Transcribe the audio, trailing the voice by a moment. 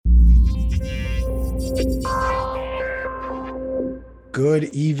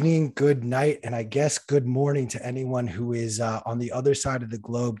Good evening, good night, and I guess good morning to anyone who is on the other side of the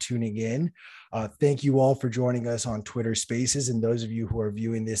globe tuning in. Thank you all for joining us on Twitter Spaces, and those of you who are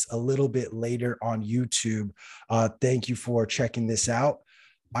viewing this a little bit later on YouTube, thank you for checking this out.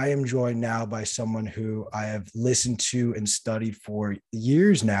 I am joined now by someone who I have listened to and studied for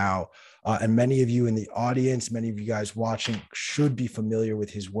years now, and many of you in the audience, many of you guys watching should be familiar with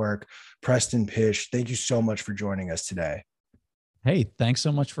his work. Preston Pysh, thank you so much for joining us today. Hey, thanks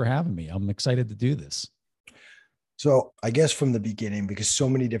so much for having me. I'm excited to do this. So I guess from the beginning, because so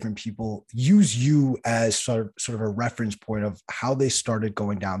many different people use you as sort of a reference point of how they started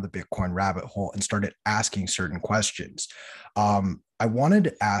going down the Bitcoin rabbit hole and started asking certain questions. I wanted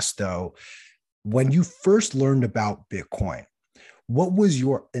to ask though, when you first learned about Bitcoin, what was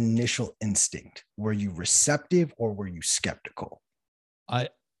your initial instinct? Were you receptive or were you skeptical?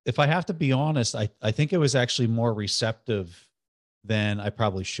 If I have to be honest, I think it was actually more receptive than I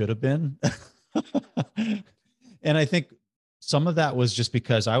probably should have been. And I think some of that was just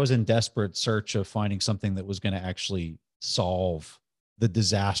because I was in desperate search of finding something that was going to actually solve the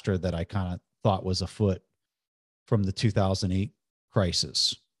disaster that I kind of thought was afoot from the 2008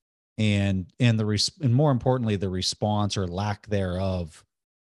 crisis. And more importantly, the response or lack thereof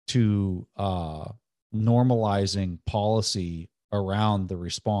to normalizing policy around the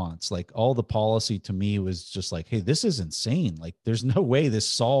response. Like all the policy to me was just like, hey, this is insane. Like there's no way this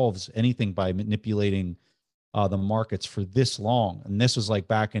solves anything by manipulating the markets for this long. And this was like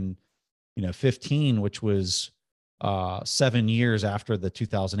back in 15, which was 7 years after the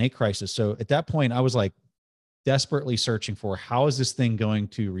 2008 crisis. So at that point I was like desperately searching for how is this thing going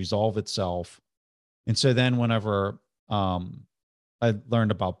to resolve itself. And so then whenever I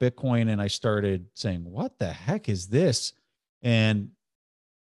learned about Bitcoin and I started saying, what the heck is this? And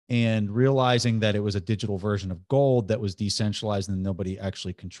realizing that it was a digital version of gold that was decentralized and nobody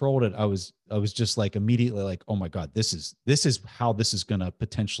actually controlled it, I was just like immediately like, oh my God, this is how this is going to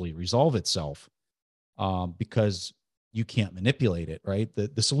potentially resolve itself, because you can't manipulate it, right?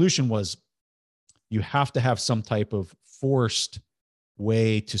 The solution was you have to have some type of forced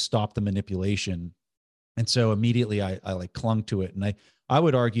way to stop the manipulation. And so immediately I like clung to it. And I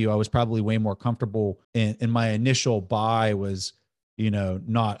would argue I was probably way more comfortable in my initial buy was,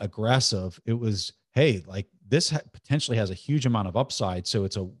 not aggressive. It was, hey, like this potentially has a huge amount of upside. So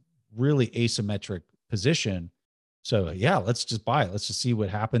it's a really asymmetric position. So yeah, let's just buy it. Let's just see what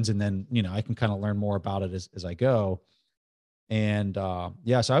happens. And then, I can kind of learn more about it as I go. And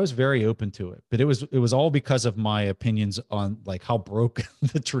yeah, so I was very open to it, but it was all because of my opinions on like how broke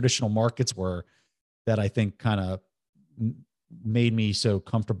the traditional markets were that I think kind of made me so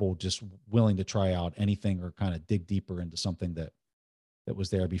comfortable just willing to try out anything or kind of dig deeper into something that was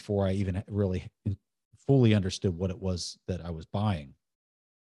there before I even really fully understood what it was that I was buying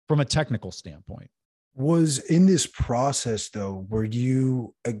from a technical standpoint. Was in this process though, were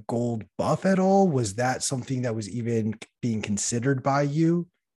you a gold buff at all? Was that something that was even being considered by you?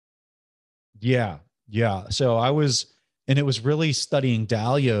 Yeah. So I was, and it was really studying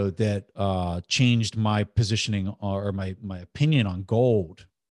Dalio that changed my positioning or my opinion on gold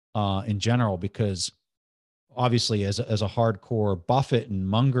in general, because obviously as a hardcore Buffett and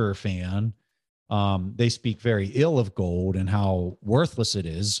Munger fan, they speak very ill of gold and how worthless it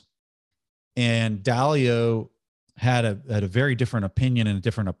is. And Dalio had a very different opinion and a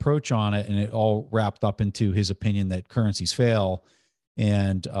different approach on it. And it all wrapped up into his opinion that currencies fail.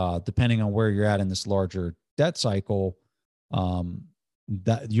 And depending on where you're at in this larger debt cycle,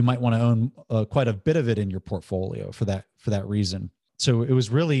 that you might want to own quite a bit of it in your portfolio for that reason. So it was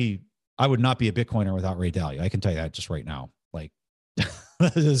really, I would not be a Bitcoiner without Ray Dalio. I can tell you that just right now. Like,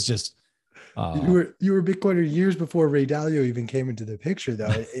 it's just. You were a Bitcoiner years before Ray Dalio even came into the picture,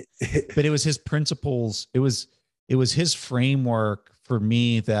 though. But it was his principles. It was his framework for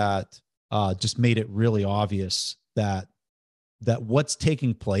me that just made it really obvious that what's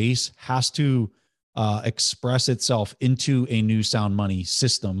taking place has to express itself into a new sound money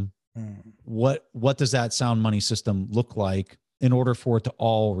system. What does that sound money system look like in order for it to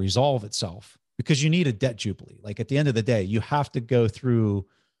all resolve itself? Because you need a debt jubilee. Like at the end of the day, you have to go through,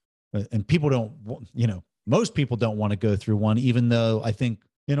 and people don't, most people don't want to go through one, even though I think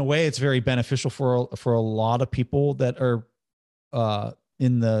in a way it's very beneficial for a lot of people that are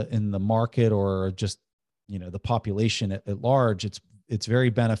in the market or just, the population at large. It's very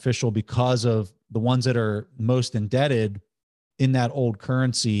beneficial because of the ones that are most indebted in that old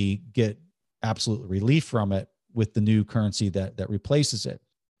currency get absolute relief from it with the new currency that replaces it.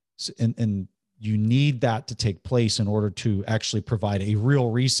 And you need that to take place in order to actually provide a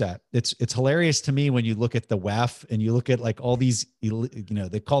real reset. It's hilarious to me when you look at the WEF and you look at like all these,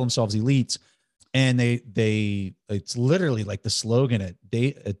 they call themselves elites, and it's literally like the slogan at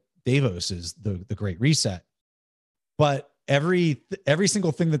Davos is the Great Reset. But every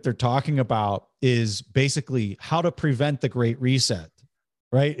single thing that they're talking about is basically how to prevent the Great Reset,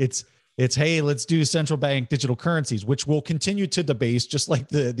 right? It's hey, let's do central bank digital currencies, which will continue to debase just like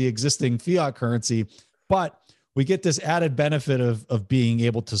the existing fiat currency. But we get this added benefit of being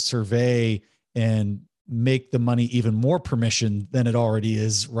able to survey and make the money even more permission than it already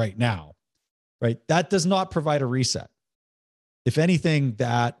is right now, right? That does not provide a reset. If anything,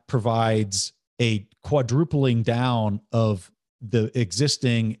 that provides a quadrupling down of the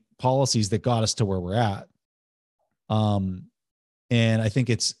existing policies that got us to where we're at. And I think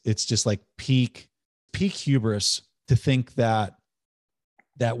it's just like peak hubris to think that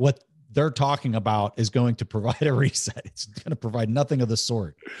what they're talking about is going to provide a reset. It's going to provide nothing of the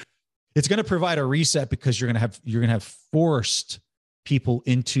sort. It's going to provide a reset because you're going to have forced people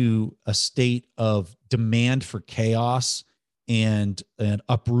into a state of demand for chaos and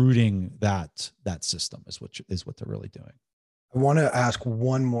uprooting that system is what they're really doing. I want to ask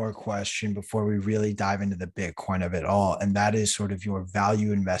one more question before we really dive into the Bitcoin of it all, and that is sort of your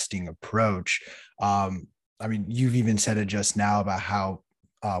value investing approach. I mean, you've even said it just now about how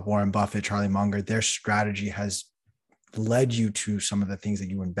Warren Buffett, Charlie Munger, their strategy has led you to some of the things that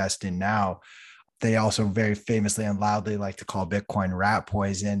you invest in now. They also very famously and loudly like to call Bitcoin rat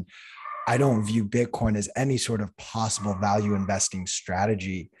poison. I don't view Bitcoin as any sort of possible value investing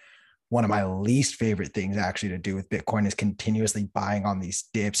strategy. One of my least favorite things actually to do with Bitcoin is continuously buying on these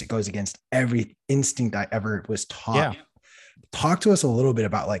dips. It goes against every instinct I ever was taught. Yeah. Talk to us a little bit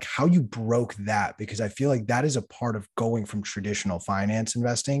about like how you broke that, because I feel like that is a part of going from traditional finance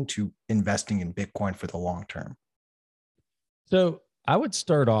investing to investing in Bitcoin for the long term. So I would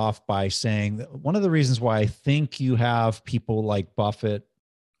start off by saying that one of the reasons why I think you have people like Buffett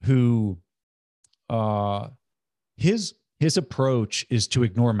who his approach is to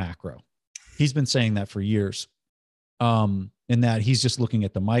ignore macro. He's been saying that for years. In that he's just looking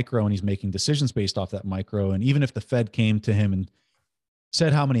at the micro and he's making decisions based off that micro. And even if the Fed came to him and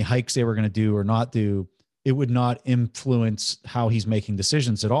said how many hikes they were going to do or not do, it would not influence how he's making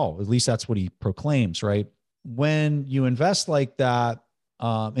decisions at all. At least that's what he proclaims, right? When you invest like that,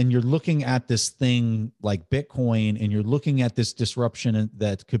 and you're looking at this thing like Bitcoin and you're looking at this disruption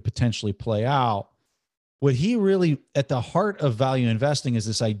that could potentially play out, what he really, at the heart of value investing, is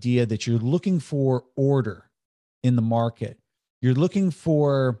this idea that you're looking for order in the market. You're looking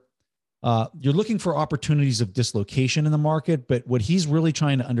for opportunities of dislocation in the market. But what he's really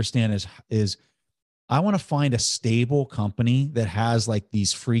trying to understand is I want to find a stable company that has like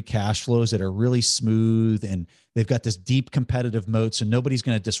these free cash flows that are really smooth and they've got this deep competitive moat. So nobody's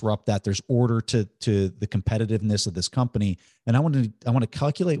going to disrupt that. There's order to the competitiveness of this company. And I want to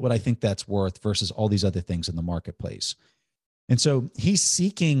calculate what I think that's worth versus all these other things in the marketplace. And so he's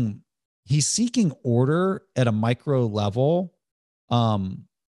seeking order at a micro level. And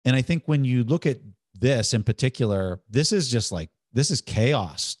I think when you look at this in particular, this is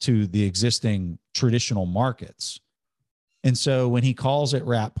chaos to the existing traditional markets. And so when he calls it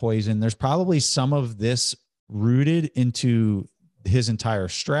rat poison, there's probably some of this rooted into his entire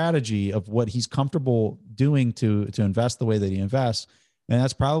strategy of what he's comfortable doing to invest the way that he invests. And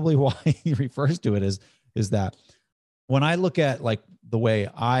that's probably why he refers to it is that when I look at like the way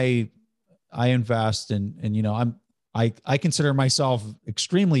I invest and you know, I consider myself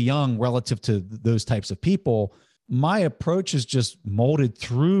extremely young relative to those types of people. My approach is just molded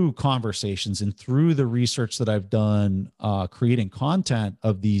through conversations and through the research that I've done, creating content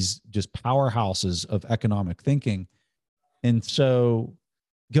of these just powerhouses of economic thinking. And so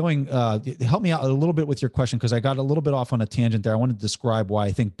help me out a little bit with your question, because I got a little bit off on a tangent there. I want to describe why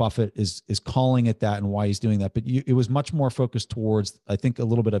I think Buffett is calling it that and why he's doing that. But it was much more focused towards, I think, a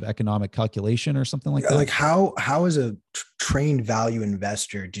little bit of economic calculation or something like that. Like how as a trained value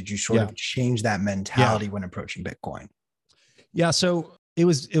investor did you sort of change that mentality when approaching Bitcoin? Yeah. So it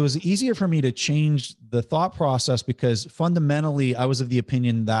was easier for me to change the thought process because fundamentally I was of the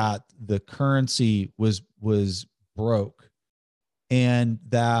opinion that the currency was broke, and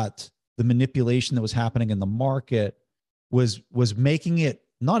that the manipulation that was happening in the market was making it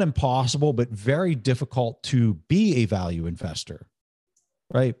not impossible, but very difficult to be a value investor,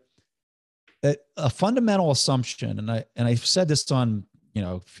 right? A fundamental assumption, and I've said this on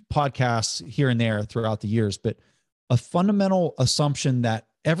podcasts here and there throughout the years, but a fundamental assumption that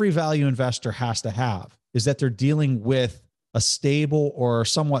every value investor has to have is that they're dealing with a stable or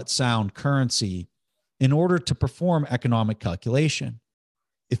somewhat sound currency in order to perform economic calculation.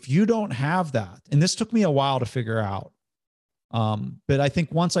 If you don't have that, and this took me a while to figure out, but I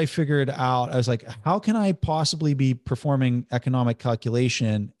think once I figured out, I was like, how can I possibly be performing economic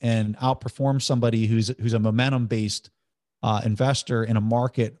calculation and outperform somebody who's a momentum-based investor in a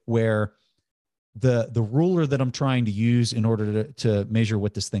market where the ruler that I'm trying to use in order to measure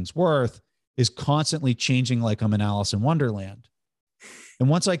what this thing's worth is constantly changing, like I'm in Alice in Wonderland. And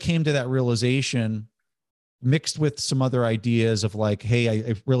once I came to that realization, mixed with some other ideas of like, hey,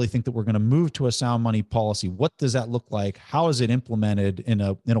 I really think that we're going to move to a sound money policy. What does that look like? How is it implemented in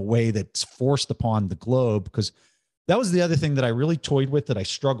a way that's forced upon the globe? Because that was the other thing that I really toyed with, that I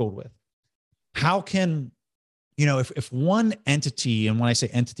struggled with. How can, if one entity, and when I say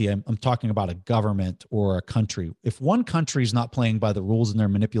entity, I'm talking about a government or a country. If one country is not playing by the rules and they're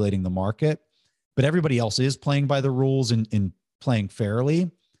manipulating the market, but everybody else is playing by the rules and playing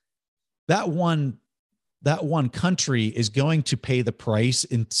fairly, that one country is going to pay the price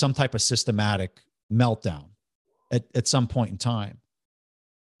in some type of systematic meltdown at some point in time.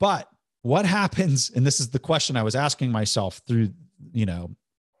 But what happens, and this is the question I was asking myself through,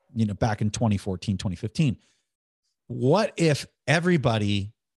 back in 2014, 2015, what if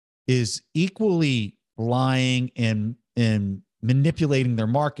everybody is equally lying and manipulating their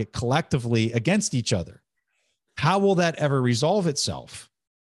market collectively against each other? How will that ever resolve itself?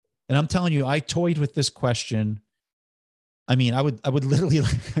 And I'm telling you, I toyed with this question. I mean, I would literally,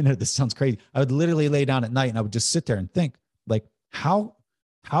 I know this sounds crazy. I would literally lay down at night and I would just sit there and think, like, how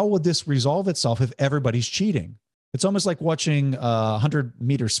would this resolve itself if everybody's cheating? It's almost like watching a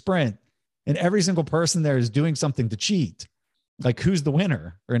 100-meter sprint and every single person there is doing something to cheat. Like, who's the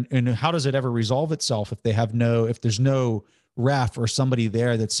winner? And how does it ever resolve itself if there's no ref or somebody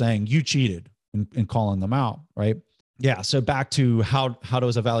there that's saying you cheated and calling them out, right? Yeah. So back to how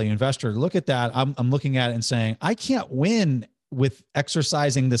does a value investor look at that? I'm looking at it and saying, I can't win with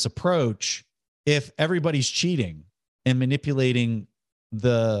exercising this approach if everybody's cheating and manipulating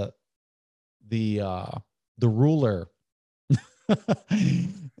the ruler.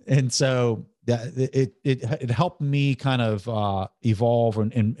 And so that it helped me kind of evolve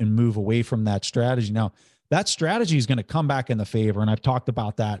and move away from that strategy. Now, that strategy is going to come back into favor. And I've talked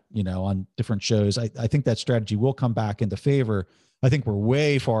about that, on different shows. I think that strategy will come back into favor. I think we're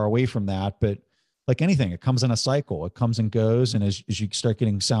way far away from that, but like anything, it comes in a cycle. It comes and goes. And as you start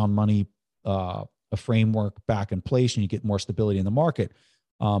getting sound money, a framework back in place, and you get more stability in the market,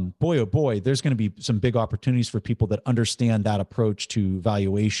 boy, oh boy, there's going to be some big opportunities for people that understand that approach to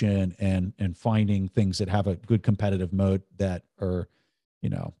valuation and finding things that have a good competitive moat that are,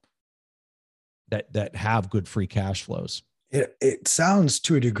 that have good free cash flows. It sounds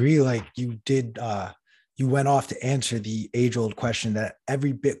to a degree like you went off to answer the age-old question that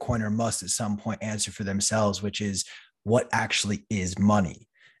every Bitcoiner must at some point answer for themselves, which is what actually is money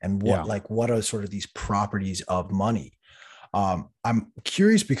and what are sort of these properties of money. I'm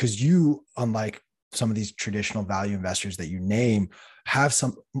curious because you, unlike some of these traditional value investors that you name, have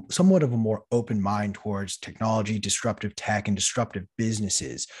somewhat of a more open mind towards technology, disruptive tech, and disruptive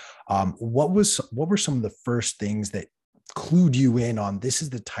businesses. What were some of the first things that clued you in on this is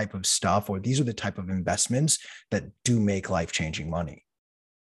the type of stuff, or these are the type of investments that do make life-changing money?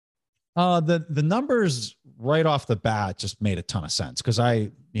 The numbers right off the bat just made a ton of sense because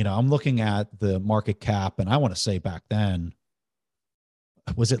I'm looking at the market cap, and I want to say back then,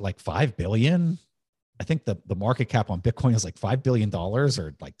 was it like 5 billion? I think the market cap on Bitcoin is like $5 billion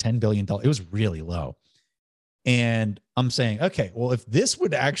or like $10 billion. It was really low. And I'm saying, okay, well, if this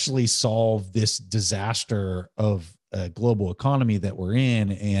would actually solve this disaster of a global economy that we're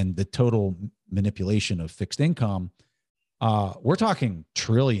in and the total manipulation of fixed income, we're talking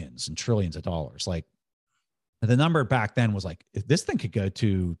trillions and trillions of dollars. Like, the number back then was like, if this thing could go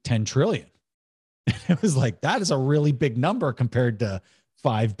to 10 trillion, it was like, that is a really big number compared to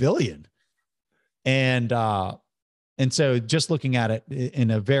 5 billion. And so just looking at it in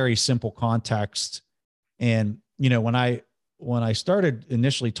a very simple context, and, when I started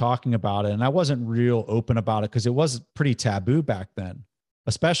initially talking about it, and I wasn't real open about it because it was pretty taboo back then,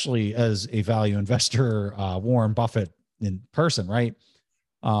 especially as a value investor, Warren Buffett in person, right?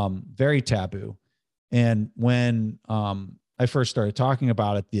 Very taboo. And when I first started talking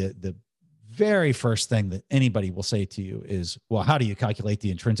about it, the very first thing that anybody will say to you is, well, how do you calculate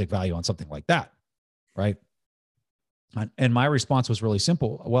the intrinsic value on something like that? Right. And my response was really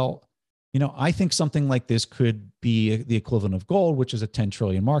simple. Well, I think something like this could be the equivalent of gold, which is a 10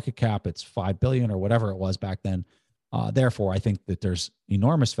 trillion market cap. It's 5 billion or whatever it was back then. Therefore, I think that there's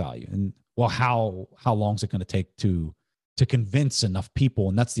enormous value. And well, how long is it going to take to to convince enough people.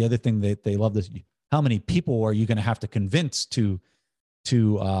 And that's the other thing that they love, this. How many people are you going to have to convince to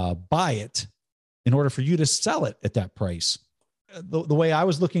buy it in order for you to sell it at that price? The way I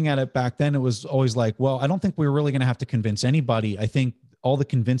was looking at it back then, it was always like, well, I don't think we're really going to have to convince anybody. I think all the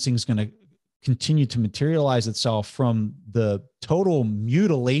convincing is going to continue to materialize itself from the total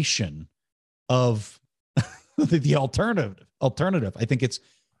mutilation of the alternative. I think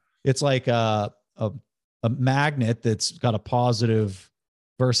it's like a magnet that's got a positive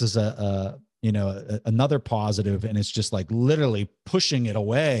versus another positive, and it's just like literally pushing it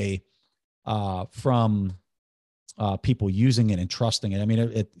away from people using it and trusting it. I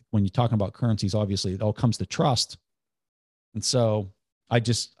mean, when you're talking about currencies, obviously it all comes to trust. And so I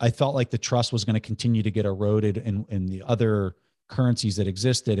felt like the trust was going to continue to get eroded in the other currencies that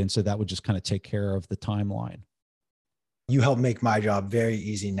existed. And so that would just kind of take care of the timeline. You help make my job very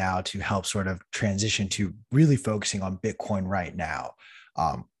easy now to help sort of transition to really focusing on Bitcoin right now.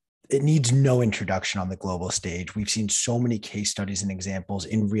 It needs no introduction on the global stage. We've seen so many case studies and examples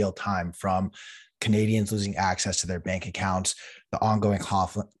in real time, from Canadians losing access to their bank accounts, the ongoing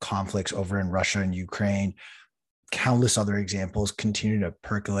conflicts over in Russia and Ukraine. Countless other examples continue to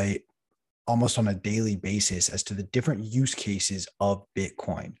percolate almost on a daily basis as to the different use cases of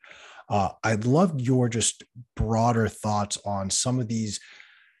Bitcoin. I'd love your just broader thoughts on some of these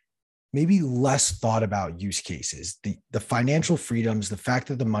maybe less thought about use cases, the financial freedoms, the fact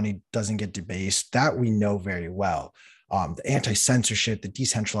that the money doesn't get debased, that we know very well. The anti-censorship, the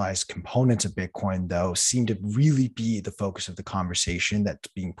decentralized components of Bitcoin, though, seem to really be the focus of the conversation that's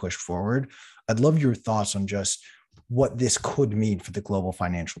being pushed forward. I'd love your thoughts on just what this could mean for the global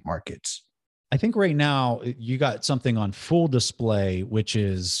financial markets. I think right now you got something on full display, which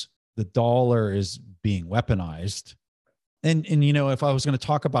is the dollar is being weaponized. And if I was going to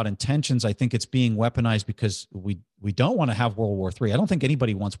talk about intentions, I think it's being weaponized because we don't want to have World War III. I don't think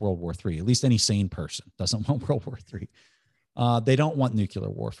anybody wants World War III. At least any sane person doesn't want World War III. They don't want nuclear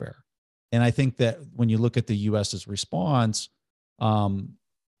warfare. And I think that when you look at the U.S.'s response,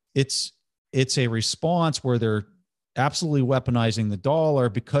 it's a response where they're absolutely weaponizing the dollar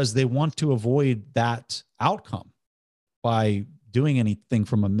because they want to avoid that outcome by doing anything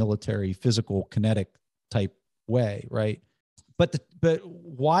from a military, physical, kinetic type way, right? But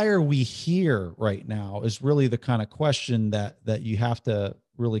why are we here right now is really the kind of question that you have to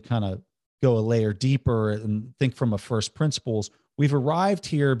really kind of go a layer deeper and think from a first principles. We've arrived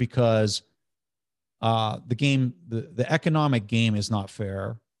here because the economic game is not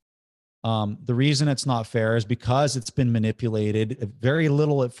fair. The reason it's not fair is because it's been manipulated very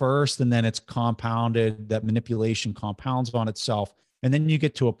little at first, and then it's compounded. That manipulation compounds on itself. And then you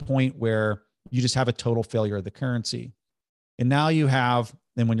get to a point where you just have a total failure of the currency. And now you have,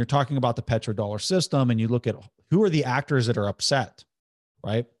 and when you're talking about the petrodollar system and you look at who are the actors that are upset,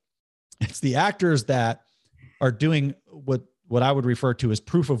 right? It's the actors that are doing what I would refer to as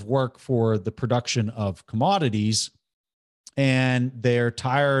proof of work for the production of commodities. And they're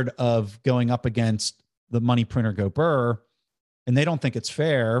tired of going up against the money printer go burr, and they don't think it's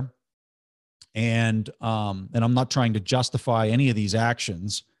fair. And I'm not trying to justify any of these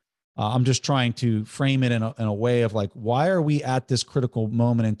actions. I'm just trying to frame it in a way of like, why are we at this critical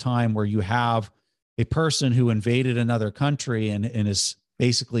moment in time where you have a person who invaded another country and is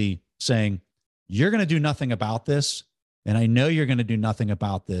basically saying, you're going to do nothing about this. And I know you're going to do nothing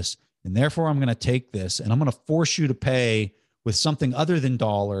about this. And therefore I'm going to take this and I'm going to force you to pay with something other than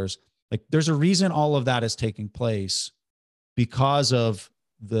dollars. Like, there's a reason all of that is taking place, because of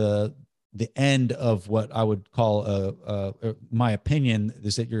the end of what I would call my opinion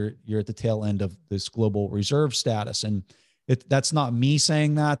is that you're at the tail end of this global reserve status. And that's not me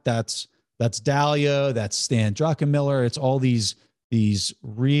saying that. That's Dalio, that's Stan Druckenmiller. It's all these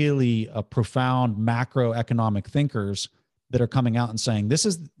really profound macroeconomic thinkers that are coming out and saying this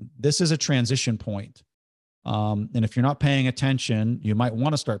is a transition point. And if you're not paying attention, you might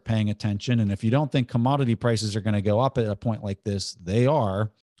want to start paying attention. And if you don't think commodity prices are going to go up at a point like this, they are.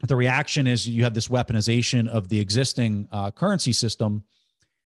 The reaction is you have this weaponization of the existing currency system.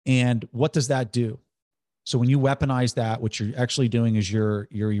 And what does that do? So when you weaponize that, what you're actually doing is you're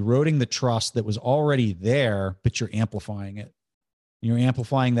eroding the trust that was already there, but you're amplifying it. You're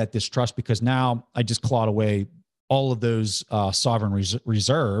amplifying that distrust because now I just clawed away all of those sovereign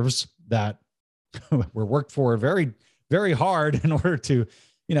reserves that were worked for very, very hard in order to,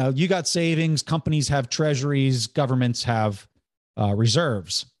 you got savings, companies have treasuries, governments have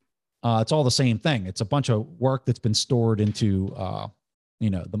reserves. It's all the same thing. It's a bunch of work that's been stored into,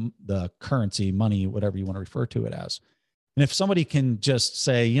 the currency, money, whatever you want to refer to it as. And if somebody can just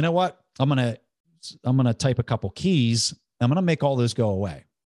say, you know what, I'm going to type a couple keys I'm going to make all those go away.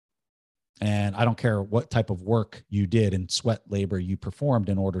 And I don't care what type of work you did and sweat labor you performed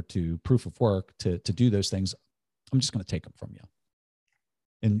in order to proof of work to do those things. I'm just going to take them from you.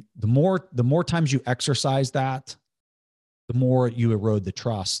 And the more times you exercise that, the more you erode the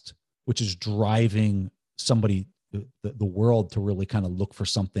trust, which is driving somebody, the world, to really kind of look for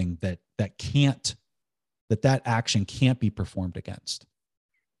something that action can't be performed against.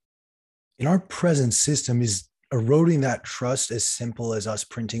 In our present system, is eroding that trust as simple as us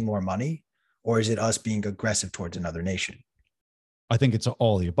printing more money, or is it us being aggressive towards another nation? I think it's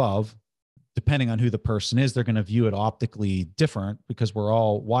all the above. Depending on who the person is, they're going to view it optically different because we're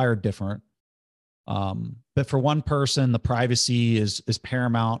all wired different. But for one person, the privacy is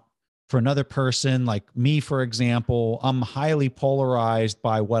paramount. For another person, like me, for example, I'm highly polarized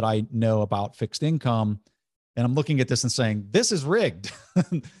by what I know about fixed income. And I'm looking at this and saying, this is rigged.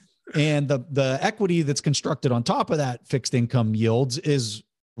 And the equity that's constructed on top of that fixed income yields is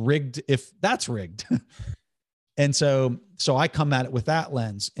rigged if that's rigged. And so I come at it with that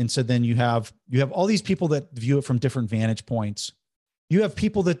lens. And so then you have all these people that view it from different vantage points. You have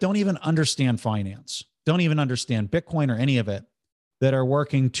people that don't even understand finance, don't even understand Bitcoin or any of it, that are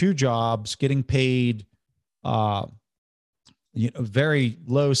working 2 jobs, getting paid, very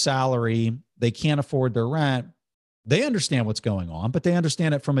low salary. They can't afford their rent. They understand what's going on, but they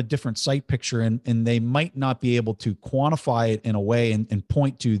understand it from a different sight picture, and they might not be able to quantify it in a way and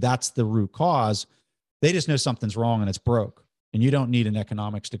point to that's the root cause. They just know something's wrong and it's broke. And you don't need an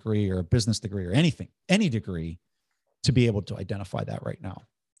economics degree or a business degree or anything, any degree, to be able to identify that right now.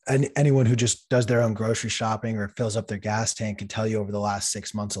 And anyone who just does their own grocery shopping or fills up their gas tank can tell you over the last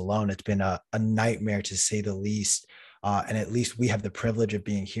 6 months alone, it's been a nightmare, to say the least. And at least we have the privilege of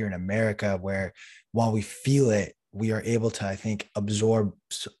being here in America, where while we feel it, we are able to, I think, absorb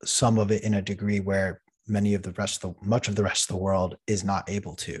some of it in a degree where much of the rest of the world is not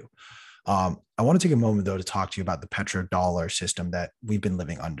able to. I want to take a moment, though, to talk to you about the petrodollar system that we've been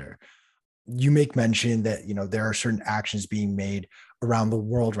living under. You make mention that, there are certain actions being made around the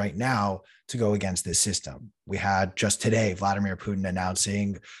world right now to go against this system. We had just today, Vladimir Putin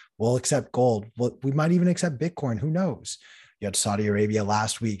announcing we'll accept gold. We might even accept Bitcoin. Who knows? You had Saudi Arabia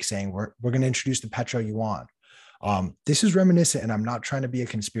last week saying we're going to introduce the petro yuan. This is reminiscent, and I'm not trying to be a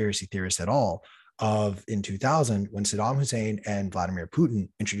conspiracy theorist at all, of in 2000 when Saddam Hussein and Vladimir Putin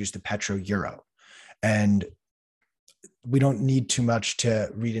introduced the petro euro. And we don't need too much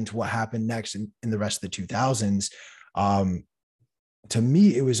to read into what happened next in the rest of the 2000s. To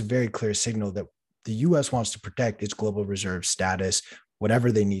me, it was a very clear signal that the U.S. wants to protect its global reserve status,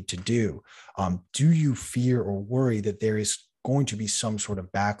 whatever they need to do. Do you fear or worry that there is going to be some sort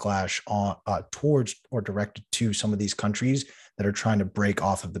of backlash towards or directed to some of these countries that are trying to break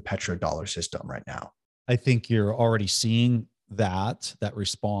off of the petrodollar system right now? I think you're already seeing that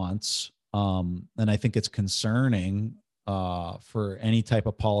response. And I think it's concerning for any type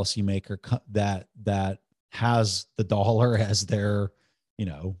of policymaker that has the dollar as their,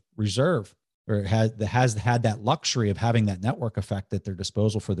 reserve, or has had that luxury of having that network effect at their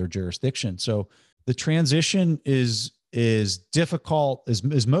disposal for their jurisdiction. So the transition is difficult,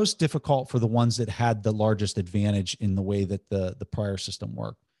 is most difficult for the ones that had the largest advantage in the way that the prior system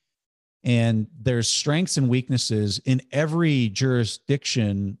worked. And there's strengths and weaknesses in every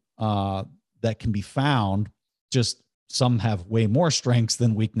jurisdiction that can be found. Just some have way more strengths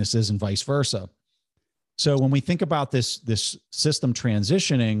than weaknesses, and vice versa. So when we think about this system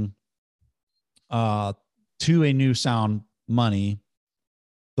transitioning to a new sound money,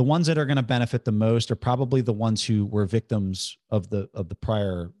 the ones that are going to benefit the most are probably the ones who were victims of the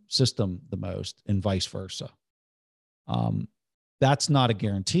prior system the most, and vice versa. That's not a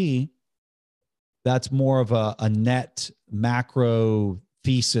guarantee. That's more of a net macro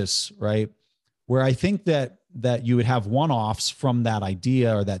thesis, right? Where I think that you would have one-offs from that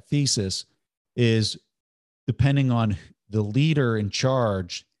idea or that thesis is depending on the leader in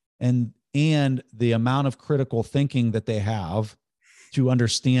charge and the amount of critical thinking that they have to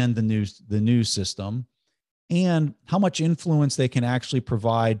understand the new system, and how much influence they can actually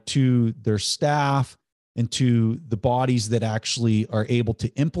provide to their staff and to the bodies that actually are able to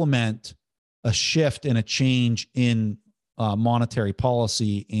implement a shift and a change in monetary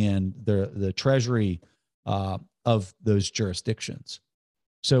policy and the treasury of those jurisdictions.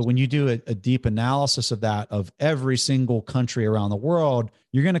 So when you do a deep analysis of that, of every single country around the world,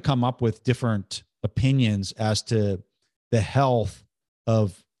 you're going to come up with different opinions as to the health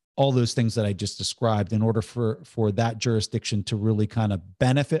of all those things that I just described, in order for that jurisdiction to really kind of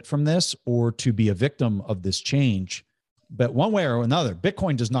benefit from this or to be a victim of this change. But one way or another,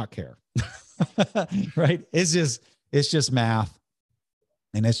 Bitcoin does not care, right? It's It's just math,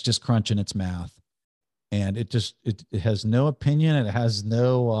 and it's just crunching its math. And it has no opinion. It has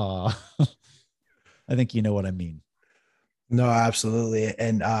no, I think you know what I mean. No, absolutely.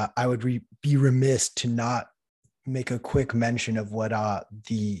 And I would be remiss to not make a quick mention of what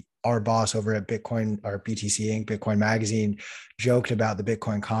the our boss over at Bitcoin or BTC Inc. Bitcoin Magazine joked about the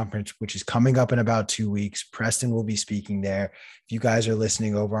Bitcoin conference, which is coming up in about 2 weeks. Preston will be speaking there. If you guys are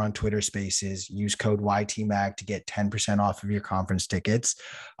listening over on Twitter Spaces, use code YTMAG to get 10% off of your conference tickets.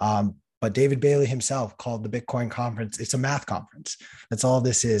 But David Bailey himself called the Bitcoin conference, it's a math conference. That's all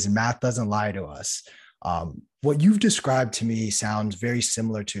this is. And math doesn't lie to us. What you've described to me sounds very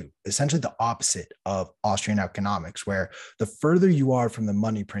similar to essentially the opposite of Austrian economics, where the further you are from the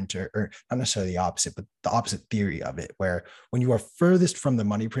money printer, or not necessarily the opposite, but the opposite theory of it, where when you are furthest from the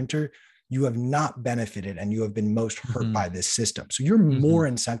money printer, you have not benefited and you have been most hurt by this system. So you're more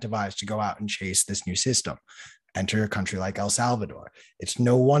incentivized to go out and chase this new system. Enter a country like El Salvador. It's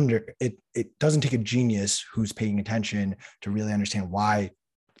no wonder it doesn't take a genius who's paying attention to really understand why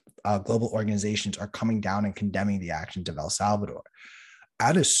global organizations are coming down and condemning the actions of El Salvador.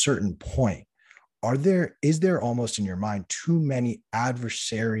 At a certain point, is there almost in your mind too many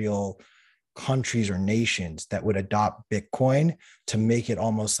adversarial countries or nations that would adopt Bitcoin to make it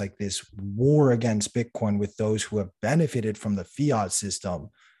almost like this war against Bitcoin with those who have benefited from the fiat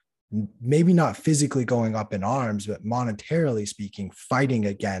system, maybe not physically going up in arms, but monetarily speaking, fighting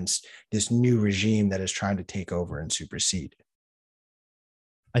against this new regime that is trying to take over and supersede?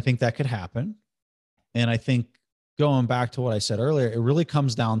 I think that could happen. And I think going back to what I said earlier, it really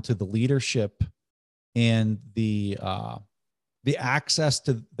comes down to the leadership and the access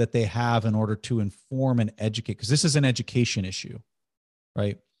to that they have in order to inform and educate, because this is an education issue,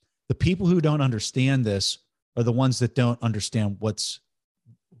 right? The people who don't understand this are the ones that don't understand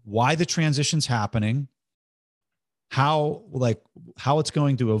why the transition's happening, how it's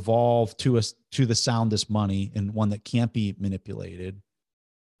going to evolve to the soundest money and one that can't be manipulated.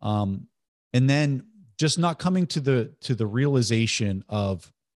 And then just not coming to the realization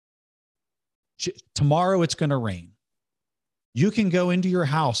of tomorrow it's going to rain. You can go into your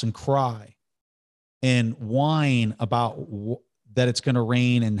house and cry and whine about that it's going to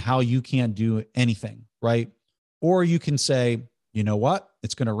rain and how you can't do anything, right? Or you can say, you know what?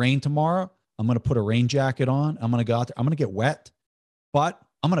 It's going to rain tomorrow. I'm going to put a rain jacket on. I'm going to go out there. I'm going to get wet, but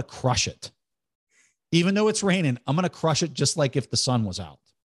I'm going to crush it. Even though it's raining, I'm going to crush it just like if the sun was out.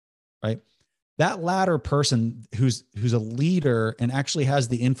 Right. That latter person who's a leader and actually has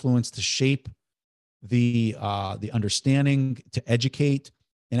the influence to shape the understanding, to educate,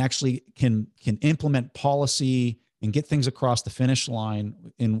 and actually can implement policy and get things across the finish line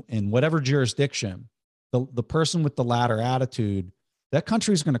in whatever jurisdiction, the person with the latter attitude, that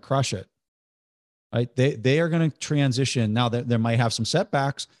country is going to crush it. Right. They are going to transition. Now there might have some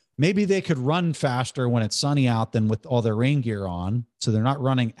setbacks. Maybe they could run faster when it's sunny out than with all their rain gear on. So they're not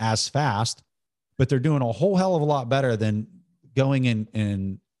running as fast, but they're doing a whole hell of a lot better than going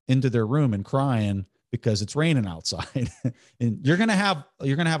into their room and crying because it's raining outside. And you're going to have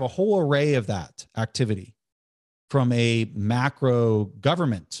a whole array of that activity from a macro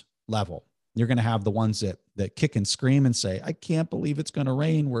government level. You're going to have the ones that kick and scream and say, I can't believe it's going to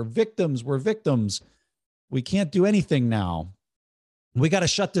rain. We're victims. We can't do anything now. We got to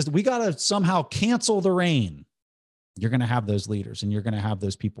shut this. We got to somehow cancel the rain. You're going to have those leaders and you're going to have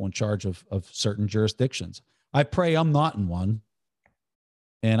those people in charge of certain jurisdictions. I pray I'm not in one.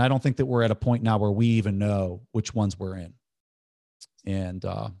 And I don't think that we're at a point now where we even know which ones we're in. And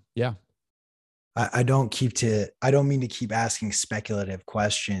yeah. I don't mean to keep asking speculative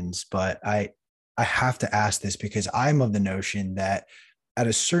questions, but I have to ask this because I'm of the notion that at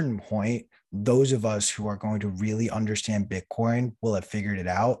a certain point, those of us who are going to really understand Bitcoin will have figured it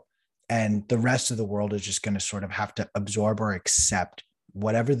out. And the rest of the world is just going to sort of have to absorb or accept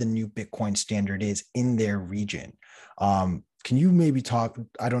whatever the new Bitcoin standard is in their region. Can you maybe talk?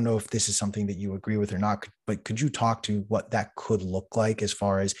 I don't know if this is something that you agree with or not, but could you talk to what that could look like as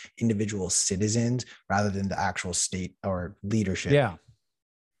far as individual citizens rather than the actual state or leadership? Yeah.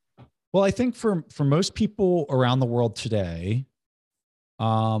 Well, I think for most people around the world today,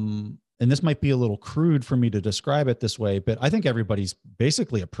 and this might be a little crude for me to describe it this way, but I think everybody's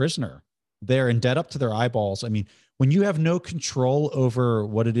basically a prisoner. They're in debt up to their eyeballs. I mean, when you have no control over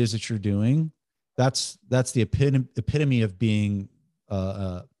what it is that you're doing, that's the epitome of being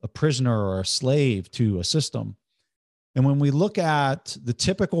a prisoner or a slave to a system. And when we look at the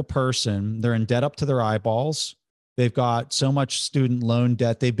typical person, they're in debt up to their eyeballs. They've got so much student loan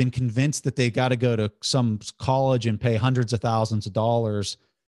debt. They've been convinced that they got to go to some college and pay hundreds of thousands of dollars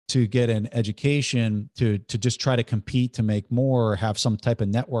to get an education, to just try to compete, to make more, or have some type of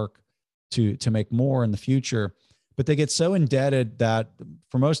network to make more in the future. But they get so indebted that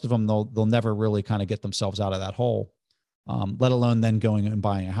for most of them, they'll never really kind of get themselves out of that hole, let alone then going and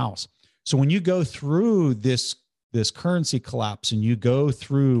buying a house. So when you go through this currency collapse and you go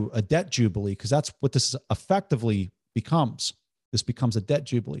through a debt jubilee, because that's what this effectively becomes. This becomes a debt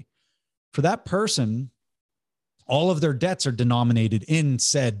jubilee. For that person, all of their debts are denominated in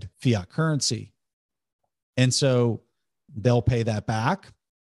said fiat currency. And so they'll pay that back.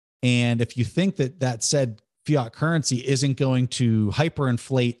 And if you think that said fiat currency isn't going to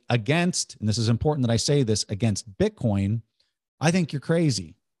hyperinflate against, and this is important that I say this, against Bitcoin, I think you're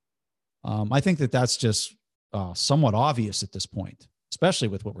crazy. I think that's just somewhat obvious at this point, especially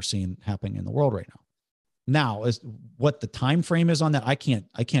with what we're seeing happening in the world right now. Now, as what the time frame is on that, I can't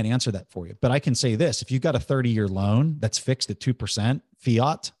answer that for you. But I can say this: if you've got a 30-year loan that's fixed at 2%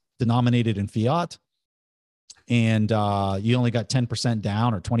 fiat, denominated in fiat, and you only got 10%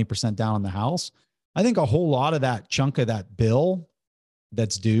 down or 20% down on the house, I think a whole lot of that chunk of that bill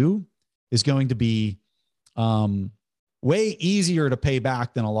that's due is going to be way easier to pay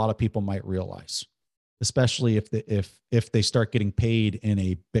back than a lot of people might realize, especially if they start getting paid in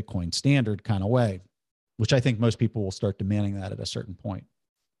a Bitcoin standard kind of way, which I think most people will start demanding that at a certain point.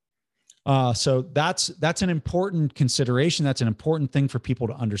 So that's an important consideration. That's an important thing for people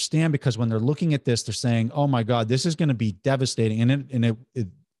to understand, because when they're looking at this, they're saying, "Oh my God, this is going to be devastating." And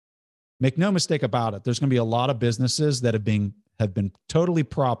make no mistake about it, there's going to be a lot of businesses that have been totally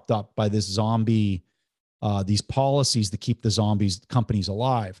propped up by this zombie, these policies to keep the zombies companies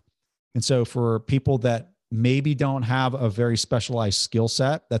alive. And so for people that maybe don't have a very specialized skill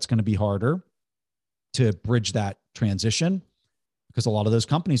set, that's going to be harder to bridge that transition, because a lot of those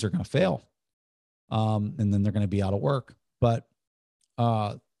companies are going to fail. And then they're going to be out of work. But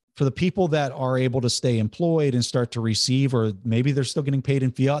for the people that are able to stay employed and start to receive, or maybe they're still getting paid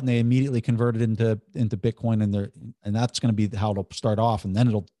in fiat and they immediately converted into Bitcoin, and that's going to be how it'll start off. And then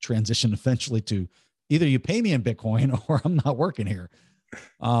it'll transition eventually to either you pay me in Bitcoin or I'm not working here.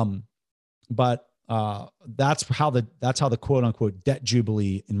 But that's how the quote unquote debt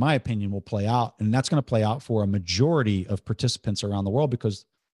jubilee, in my opinion, will play out. And that's going to play out for a majority of participants around the world, because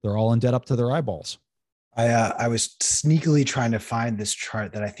they're all in debt up to their eyeballs. I was sneakily trying to find this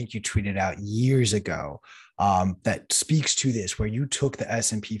chart that I think you tweeted out years ago, that speaks to this, where you took the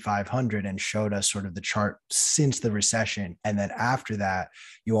S&P 500 and showed us sort of the chart since the recession. And then after that,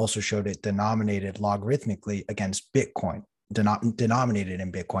 you also showed it denominated logarithmically against Bitcoin, denominated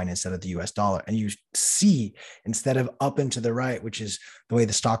in Bitcoin instead of the US dollar. And you see, instead of up and to the right, which is the way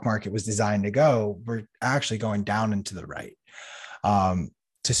the stock market was designed to go, we're actually going down and to the right.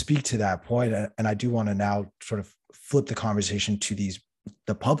 To speak to that point, and I do want to now sort of flip the conversation to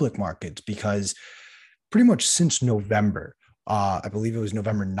the public markets, because pretty much since November, I believe it was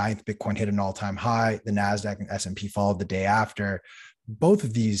November 9th, Bitcoin hit an all-time high. The NASDAQ and S&P followed the day after. Both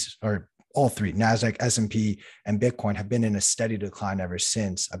of these, or all three, NASDAQ, S&P, and Bitcoin, have been in a steady decline ever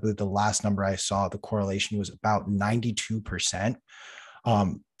since. I believe the last number I saw, the correlation was about 92%.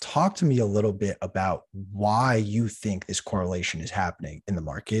 Talk to me a little bit about why you think this correlation is happening in the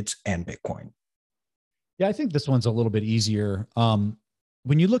markets and Bitcoin. Yeah, I think this one's a little bit easier.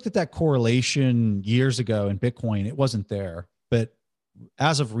 When you looked at that correlation years ago in Bitcoin, it wasn't there. But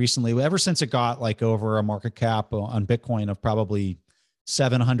as of recently, ever since it got like over a market cap on Bitcoin of probably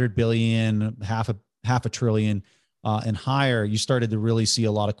 700 billion, half a trillion, and higher, you started to really see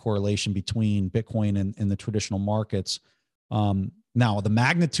a lot of correlation between Bitcoin and the traditional markets. Now, the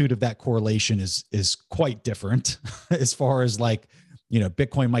magnitude of that correlation is quite different as far as, like,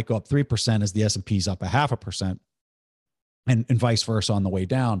 Bitcoin might go up 3% as the S&P's up 0.5%, and vice versa on the way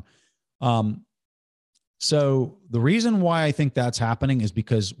down. So the reason why I think that's happening is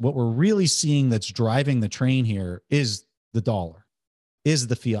because what we're really seeing that's driving the train here is the dollar, is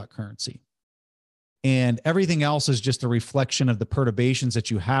the fiat currency. And everything else is just a reflection of the perturbations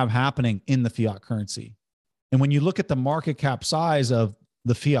that you have happening in the fiat currency. And when you look at the market cap size of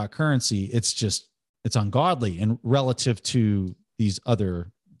the fiat currency, it's ungodly, and relative to these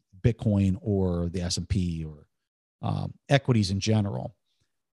other Bitcoin or the S&P or equities in general.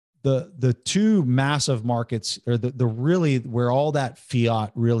 The two massive markets, or the really where all that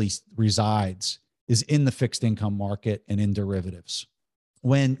fiat really resides, is in the fixed income market and in derivatives.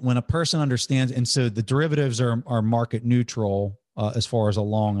 When a person understands, and so the derivatives are market neutral as far as a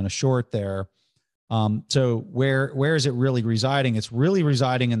long and a short there. So where is it really residing? It's really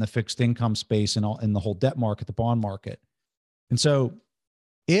residing in the fixed income space and in the whole debt market, the bond market. And so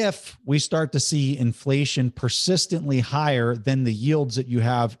if we start to see inflation persistently higher than the yields that you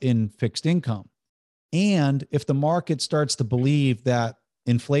have in fixed income. And if the market starts to believe that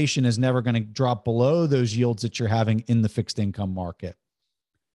inflation is never going to drop below those yields that you're having in the fixed income market,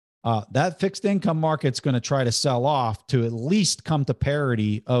 that fixed income market's going to try to sell off to at least come to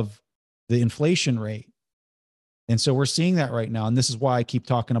parity of the inflation rate. And so we're seeing that right now. And this is why I keep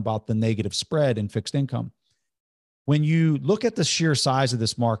talking about the negative spread in fixed income. When you look at the sheer size of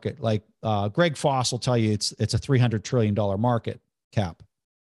this market, like Greg Foss will tell you, it's a $300 trillion market cap.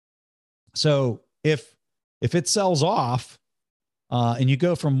 So if it sells off and you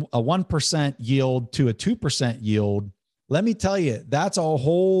go from a 1% yield to a 2% yield, let me tell you, that's a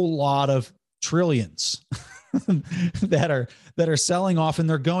whole lot of trillions that are selling off, and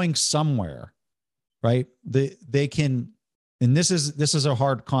they're going somewhere, right? They can, and this is a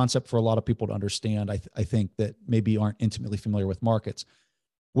hard concept for a lot of people to understand. I think that maybe aren't intimately familiar with markets.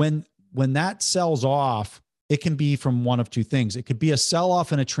 When that sells off, it can be from one of two things. It could be a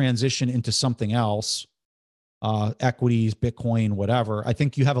sell-off and a transition into something else, equities, Bitcoin, whatever. I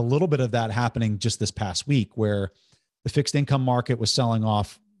think you have a little bit of that happening just this past week, where the fixed income market was selling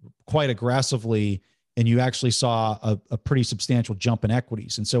off quite aggressively, and you actually saw a pretty substantial jump in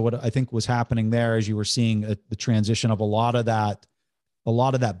equities. And so what I think was happening there is you were seeing the transition of a lot of that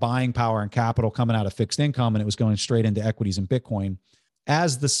buying power and capital coming out of fixed income, and it was going straight into equities and Bitcoin.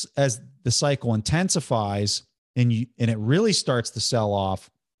 As the cycle intensifies and it really starts to sell off,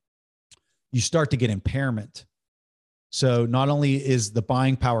 you start to get impairment. So not only is the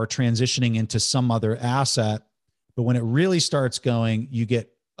buying power transitioning into some other asset, but when it really starts going, you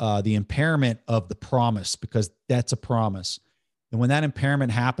get the impairment of the promise, because that's a promise. And when that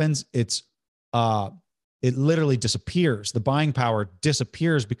impairment happens, it literally disappears. The buying power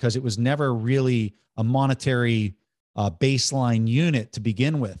disappears because it was never really a monetary baseline unit to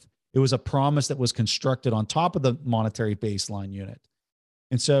begin with. It was a promise that was constructed on top of the monetary baseline unit.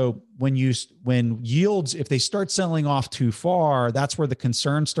 And so when yields, if they start selling off too far, that's where the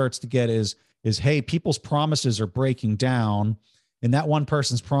concern starts to get is, hey, people's promises are breaking down, and that one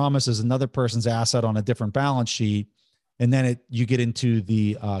person's promise is another person's asset on a different balance sheet. And then you get into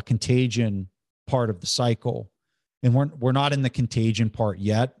the contagion part of the cycle. And we're not in the contagion part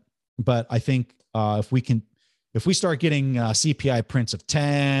yet, but I think if we start getting CPI prints of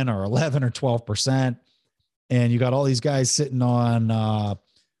 10 or 11 or 12%, and you got all these guys sitting on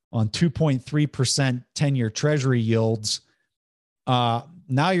 2.3% 10-year treasury yields,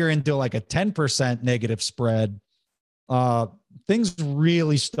 now you're into like a 10% negative spread. Things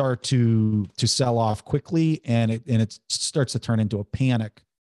really start to sell off quickly, and it starts to turn into a panic.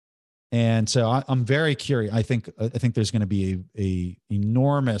 And so I'm very curious. I think there's going to be a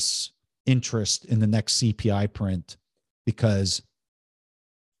enormous interest in the next CPI print, because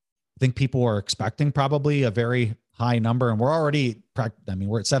I think people are expecting probably a very high number, and we're already, we're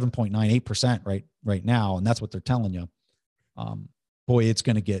at 7.98% right now, and that's what they're telling you. Boy, it's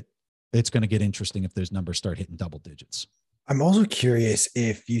going to get interesting if those numbers start hitting double digits. I'm also curious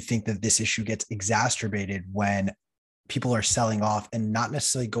if you think that this issue gets exacerbated when people are selling off and not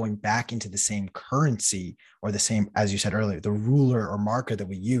necessarily going back into the same currency or the same, as you said earlier, the ruler or marker that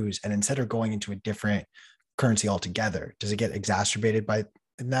we use, and instead of going into a different currency altogether. Does it get exacerbated by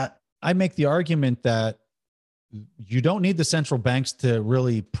that? I make the argument that you don't need the central banks to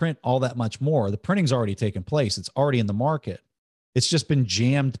really print all that much more. The printing's already taken place. It's already in the market. It's just been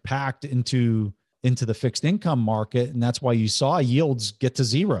packed into the fixed income market. And that's why you saw yields get to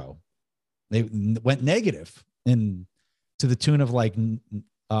zero. They went negative, and to the tune of like, and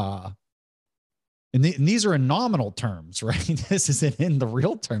these are in nominal terms, right? This isn't in the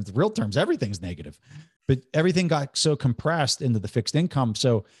real terms. The real terms, everything's negative, but everything got so compressed into the fixed income.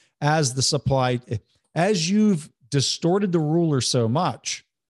 So as the supply, as you've distorted the ruler so much,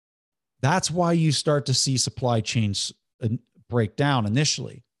 that's why you start to see supply chains break down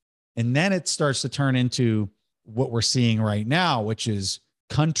initially. And then it starts to turn into what we're seeing right now, which is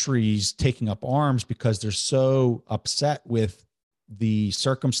countries taking up arms because they're so upset with the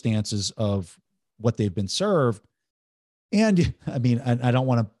circumstances of what they've been served. And I mean, I don't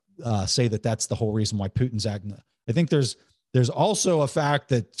want to say that that's the whole reason why Putin's acting. I think there's also a fact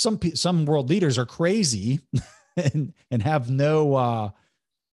that some world leaders are crazy and have no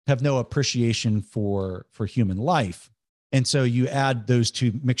appreciation for human life. And so you add those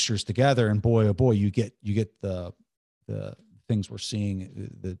two mixtures together, and boy, oh boy, you get the things we're seeing,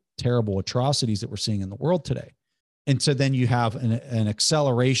 the terrible atrocities that we're seeing in the world today. And so then you have an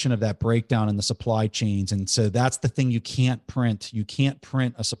acceleration of that breakdown in the supply chains. And so that's the thing you can't print. You can't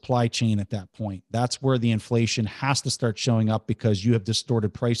print a supply chain at that point. That's where the inflation has to start showing up, because you have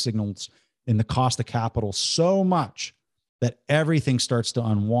distorted price signals in the cost of capital so much that everything starts to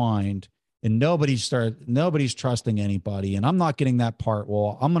unwind, and nobody's trusting anybody. And I'm not getting that part.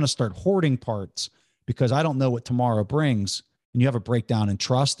 Well, I'm going to start hoarding parts because I don't know what tomorrow brings. And you have a breakdown in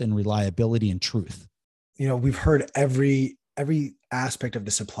trust and reliability and truth. You know, we've heard every aspect of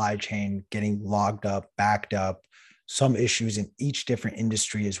the supply chain getting logged up, backed up, some issues in each different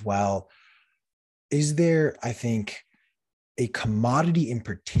industry as well. Is there, I think, a commodity in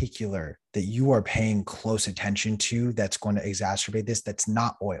particular that you are paying close attention to that's going to exacerbate this, that's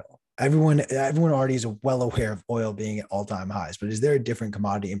not oil? Everyone already is well aware of oil being at all-time highs, but is there a different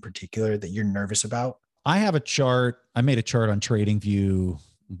commodity in particular that you're nervous about? I have a chart. I made a chart on TradingView a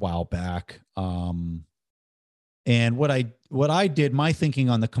while back. And what I did, my thinking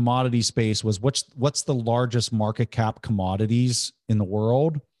on the commodity space was what's the largest market cap commodities in the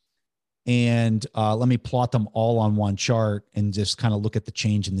world? And let me plot them all on one chart and just kind of look at the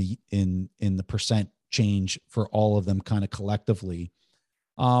change in the percent change for all of them kind of collectively.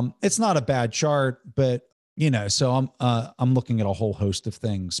 It's not a bad chart, but so I'm looking at a whole host of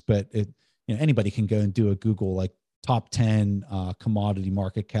things, but anybody can go and do a Google like top 10 commodity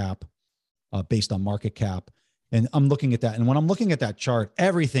market cap based on market cap. And I'm looking at that. And when I'm looking at that chart,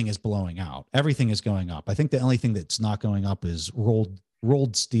 everything is blowing out. Everything is going up. I think the only thing that's not going up is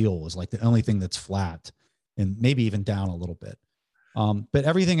rolled steel is like the only thing that's flat, and maybe even down a little bit. But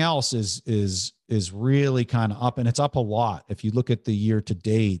everything else is really kind of up, and it's up a lot. If you look at the year to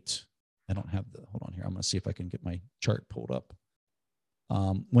date, hold on here. I'm going to see if I can get my chart pulled up.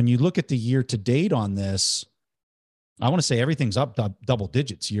 When you look at the year to date on this, I want to say everything's up double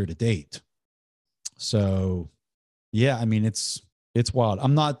digits year to date. So yeah, I mean, it's wild.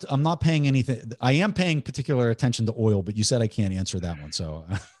 I'm not paying anything. I am paying particular attention to oil, but you said I can't answer that one. So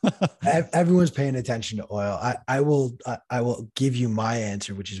everyone's paying attention to oil. I will give you my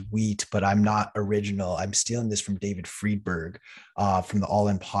answer, which is wheat, but I'm not original. I'm stealing this from David Friedberg from the All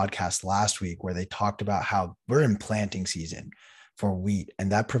In podcast last week, where they talked about how we're in planting season for wheat, and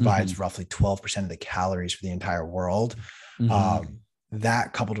that provides roughly 12% of the calories for the entire world.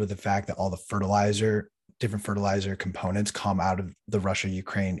 That coupled with the fact that all the different fertilizer components come out of the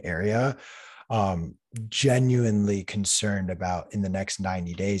Russia-Ukraine area, genuinely concerned about in the next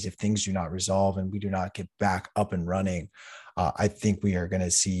 90 days, if things do not resolve and we do not get back up and running, I think we are going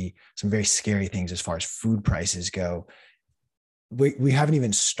to see some very scary things as far as food prices go. We haven't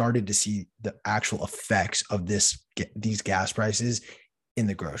even started to see the actual effects of these gas prices in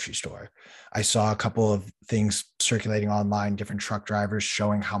the grocery store. I saw a couple of things circulating online, different truck drivers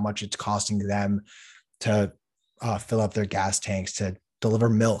showing how much it's costing them to fill up their gas tanks, to deliver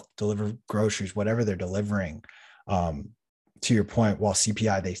milk, deliver groceries, whatever they're delivering. To your point, while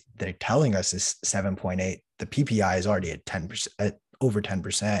CPI they're telling us is 7.8, the PPI is already at 10%, at over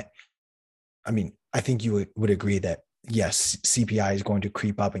 10%. I mean, I think you would agree that yes, CPI is going to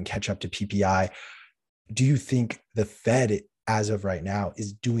creep up and catch up to PPI. Do you think the Fed, as of right now,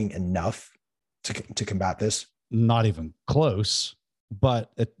 is doing enough to combat this? Not even close.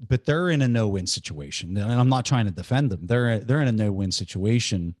 But they're in a no-win situation, and I'm not trying to defend them. They're in a no-win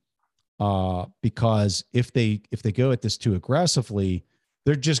situation because if they go at this too aggressively,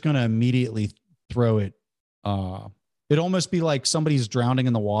 they're just going to immediately throw it. It'd almost be like somebody's drowning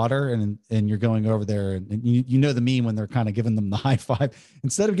in the water, and you're going over there, and you know the meme when they're kind of giving them the high five.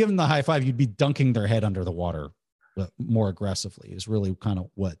 Instead of giving the high five, you'd be dunking their head under the water more aggressively. Is really kind of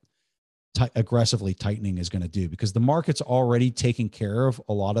what aggressively tightening is going to do, because the market's already taking care of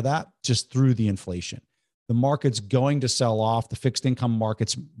a lot of that just through the inflation. The market's going to sell off. The fixed income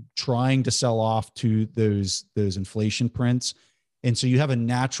market's trying to sell off to those inflation prints. And so you have a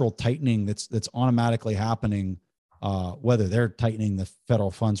natural tightening that's automatically happening, whether they're tightening the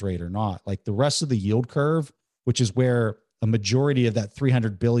federal funds rate or not. Like the rest of the yield curve, which is where a majority of that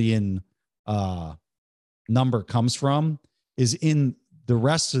 300 billion number comes from, is in the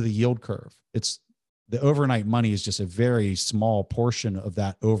rest of the yield curve. It's the overnight money is just a very small portion of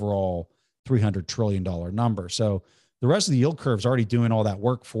that overall $300 trillion number. So the rest of the yield curve is already doing all that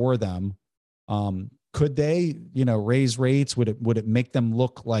work for them. Could they, raise rates? Would it make them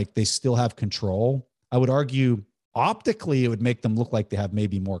look like they still have control? I would argue optically it would make them look like they have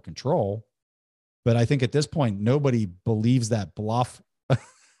maybe more control. But I think at this point, nobody believes that bluff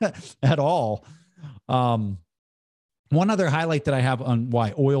at all. One other highlight that I have on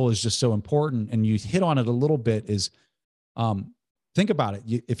why oil is just so important, and you hit on it a little bit, is think about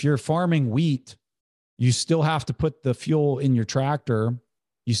it. If you're farming wheat, You still have to put the fuel in your tractor.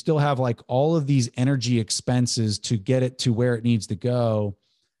 You still have like all of these energy expenses to get it to where it needs to go.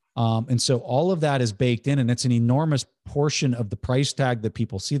 And so all of that is baked in, and it's an enormous portion of the price tag that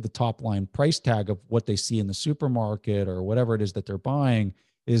people see, the top line price tag of what they see in the supermarket or whatever it is that they're buying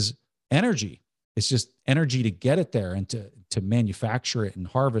is energy. It's just energy to get it there and to manufacture it and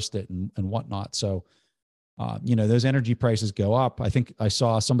harvest it and whatnot. So, those energy prices go up. I think I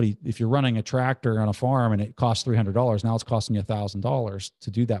saw somebody, if you're running a tractor on a farm and it costs $300, now it's costing you $1,000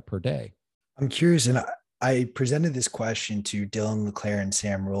 to do that per day. I'm curious, and I presented this question to Dylan LeClaire and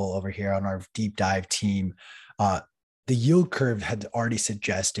Sam Rule over here on our deep dive team. The yield curve had already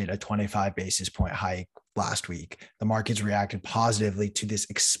suggested a 25 basis point hike last week. The markets reacted positively to this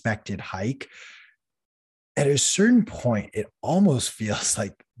expected hike. At a certain point, it almost feels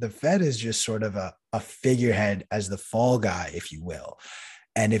like the Fed is just sort of a figurehead as the fall guy, if you will.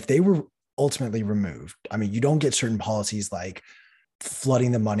 And if they were ultimately removed, I mean, you don't get certain policies like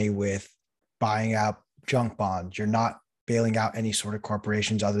flooding the money with buying out junk bonds. You're not bailing out any sort of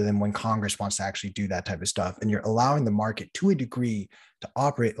corporations other than when Congress wants to actually do that type of stuff. And you're allowing the market to a degree to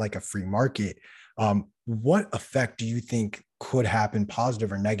operate like a free market. What effect do you think could happen,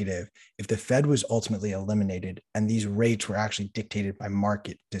 positive or negative, if the Fed was ultimately eliminated and these rates were actually dictated by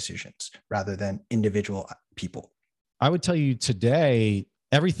market decisions rather than individual people? I would tell you today,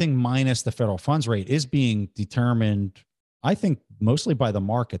 everything minus the federal funds rate is being determined, I think, mostly by the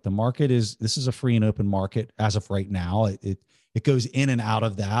market. The market this is a free and open market as of right now. It goes in and out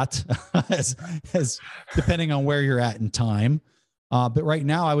of that as depending on where you're at in time. But right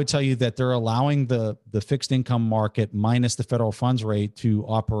now, I would tell you that they're allowing the fixed income market minus the federal funds rate to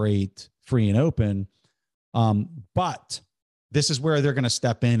operate free and open. But this is where they're going to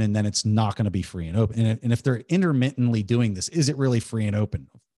step in, and then it's not going to be free and open. And if they're intermittently doing this, is it really free and open?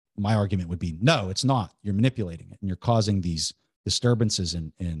 My argument would be, no, it's not. You're manipulating it, and you're causing these disturbances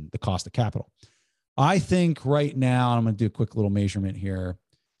in the cost of capital. I think right now, I'm going to do a quick little measurement here.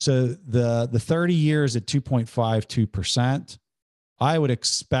 So the 30 years at 2.52%. I would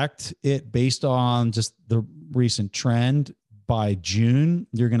expect it, based on just the recent trend, by June,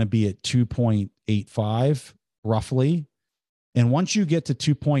 you're going to be at 2.85 roughly. And once you get to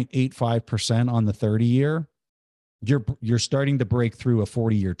 2.85% on the 30 year, you're starting to break through a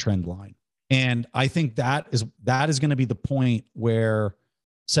 40-year trend line. And I think that is going to be the point where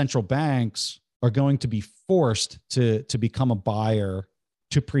central banks are going to be forced to become a buyer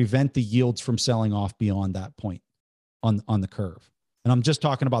to prevent the yields from selling off beyond that point on the curve. And I'm just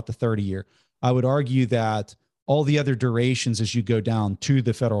talking about the 30 year. I would argue that all the other durations as you go down to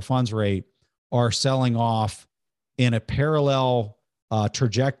the federal funds rate are selling off in a parallel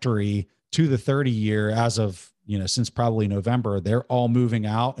trajectory to the 30 year as of, since probably November. They're all moving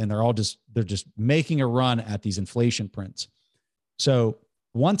out, and they're just making a run at these inflation prints. So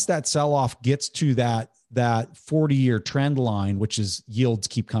once that sell off gets to that 40-year trend line, which is yields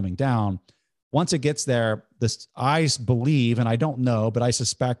keep coming down, once it gets there, I believe, and I don't know, but I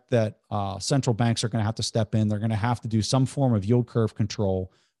suspect that central banks are going to have to step in. They're going to have to do some form of yield curve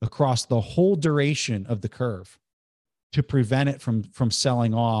control across the whole duration of the curve to prevent it from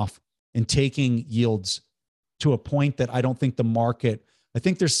selling off and taking yields to a point that I don't think the market, I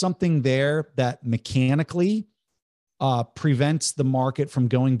think there's something there that mechanically prevents the market from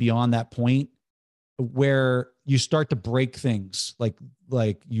going beyond that point, where you start to break things,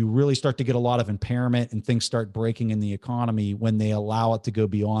 like you really start to get a lot of impairment and things start breaking in the economy when they allow it to go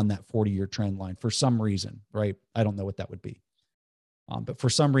beyond that 40-year trend line for some reason, right? I don't know what that would be. But for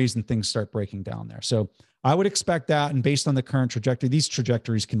some reason, things start breaking down there. So I would expect that. And based on the current trajectory, these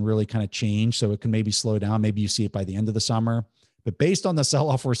trajectories can really kind of change. So it can maybe slow down. Maybe you see it by the end of the summer. But based on the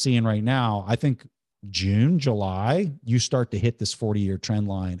sell-off we're seeing right now, I think June, July, you start to hit this 40-year trend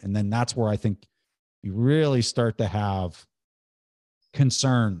line. And then that's where I think you really start to have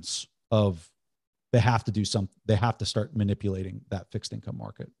concerns of they have to start manipulating that fixed income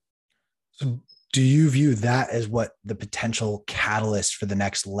market. So do you view that as what the potential catalyst for the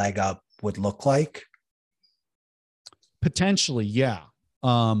next leg up would look like? Potentially, yeah.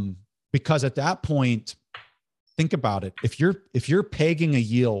 Because at that point, think about it. If you're pegging a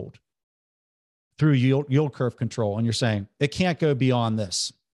yield through yield curve control and you're saying it can't go beyond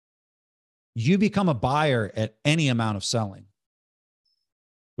this, you become a buyer at any amount of selling,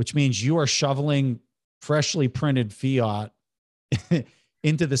 which means you are shoveling freshly printed fiat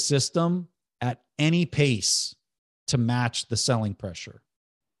into the system at any pace to match the selling pressure.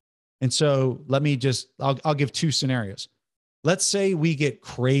 And so I'll give two scenarios. let's say we get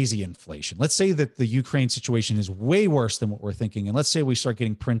crazy inflation. Let's say that the Ukraine situation is way worse than what we're thinking. And let's say we start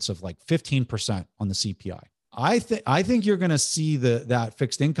getting prints of like 15% on the CPI. I think you're going to see that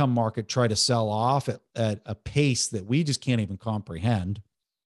fixed income market try to sell off at a pace that we just can't even comprehend.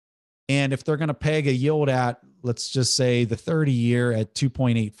 And if they're going to peg a yield at, let's just say the 30-year at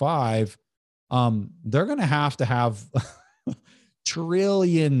 2.85, they're going to have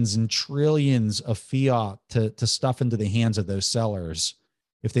trillions and trillions of fiat to stuff into the hands of those sellers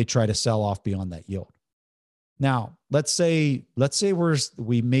if they try to sell off beyond that yield. Now, let's say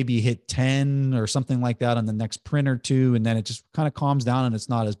we maybe hit 10 or something like that on the next print or two, and then it just kind of calms down and it's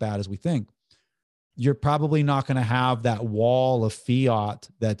not as bad as we think. You're probably not going to have that wall of fiat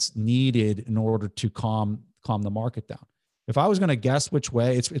that's needed in order to calm the market down. If I was going to guess which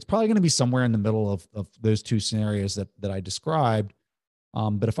way, it's probably going to be somewhere in the middle of those two scenarios that I described.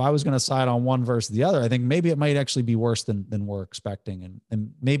 But if I was going to side on one versus the other, I think maybe it might actually be worse than we're expecting.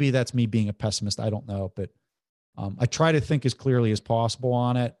 And maybe that's me being a pessimist. I don't know, but I try to think as clearly as possible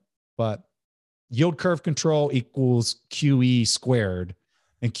on it. But yield curve control equals QE squared,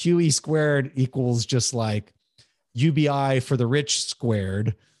 and QE squared equals just like UBI for the rich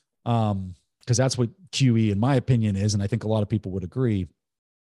squared. Because that's what QE, in my opinion, is. And I think a lot of people would agree.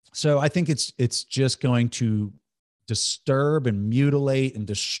 So I think it's just going to disturb and mutilate and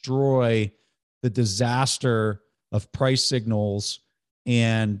destroy the disaster of price signals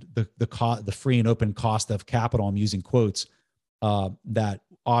and the free and open cost of capital, I'm using quotes, that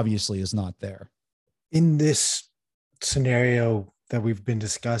obviously is not there. In this scenario that we've been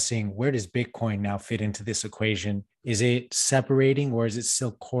discussing, where does Bitcoin now fit into this equation? Is it separating, or is it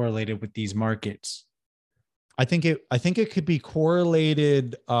still correlated with these markets? I think it could be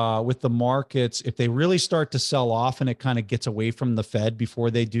correlated with the markets if they really start to sell off and it kind of gets away from the Fed before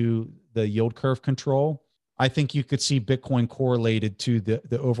they do the yield curve control. I think you could see Bitcoin correlated to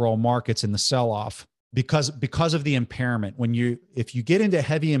the overall markets in the sell-off because of the impairment. If you get into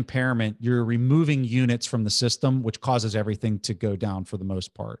heavy impairment, you're removing units from the system, which causes everything to go down for the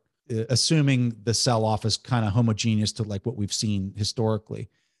most part, assuming the sell-off is kind of homogeneous to like what we've seen historically.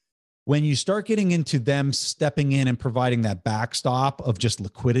 When you start getting into them stepping in and providing that backstop of just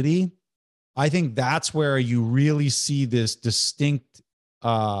liquidity, I think that's where you really see this distinct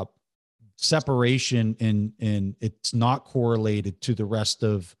separation in it's not correlated to the rest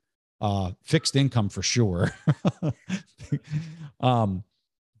of fixed income for sure.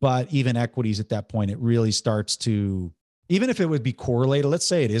 But even equities at that point, it really starts to, even if it would be correlated, let's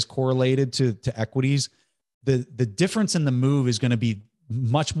say it is correlated to equities, the difference in the move is going to be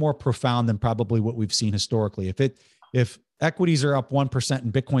much more profound than probably what we've seen historically. If equities are up 1%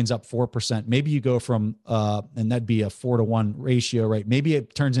 and Bitcoin's up 4%, maybe you go from, and that'd be a 4-to-1 ratio, right? Maybe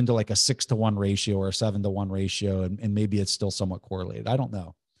it turns into like a 6-to-1 ratio or a 7-to-1 ratio. And maybe it's still somewhat correlated. I don't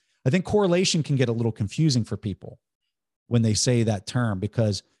know. I think correlation can get a little confusing for people when they say that term,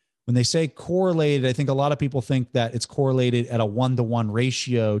 because when they say correlated, I think a lot of people think that it's correlated at a 1-to-1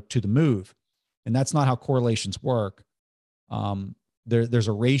 ratio to the move. And that's not how correlations work. There's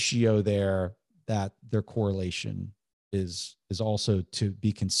a ratio there that their correlation is also to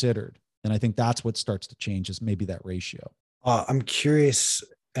be considered. And I think that's what starts to change, is maybe that ratio. I'm curious,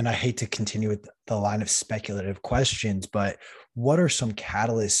 and I hate to continue with the line of speculative questions, but what are some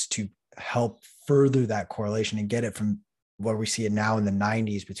catalysts to help further that correlation and get it from where we see it now in the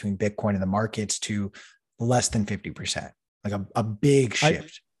 90s between Bitcoin and the markets to less than 50%, like a big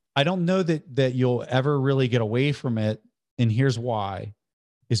shift? I don't know that you'll ever really get away from it. And here's why,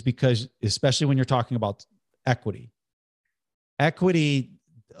 is because, especially when you're talking about equity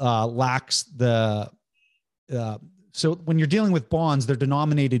lacks so when you're dealing with bonds, they're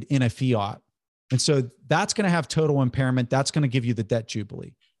denominated in a fiat. And so that's going to have total impairment. That's going to give you the debt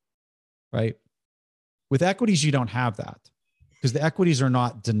jubilee, right? With equities, you don't have that because the equities are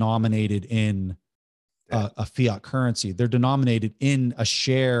not denominated in a fiat currency. They're denominated in a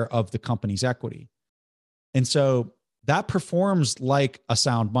share of the company's equity. And so that performs like a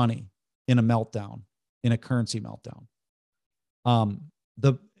sound money in a meltdown, in a currency meltdown.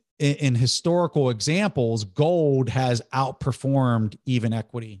 In historical examples, gold has outperformed even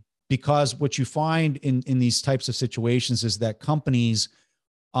equity, because what you find in these types of situations is that companies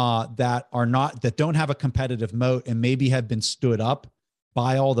that don't have a competitive moat and maybe have been stood up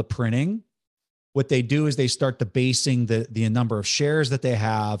by all the printing, what they do is they start debasing the number of shares that they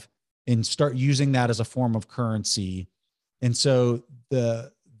have and start using that as a form of currency. And so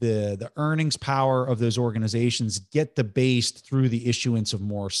the earnings power of those organizations get debased through the issuance of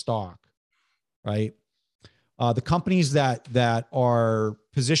more stock, right? The companies that are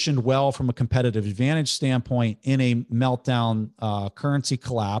positioned well from a competitive advantage standpoint in a meltdown currency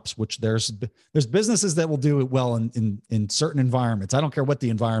collapse, which there's businesses that will do it well in certain environments. I don't care what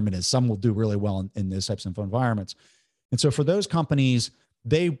the environment is. Some will do really well in those types of environments. And so for those companies,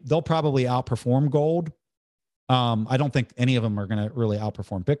 they'll probably outperform gold. I don't think any of them are going to really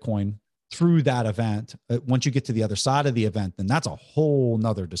outperform Bitcoin through that event. Once you get to the other side of the event, then that's a whole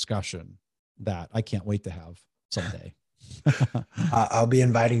nother discussion that I can't wait to have someday. I'll be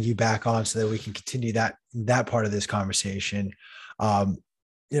inviting you back on so that we can continue that part of this conversation.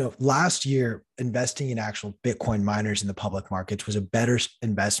 Last year, investing in actual Bitcoin miners in the public markets was a better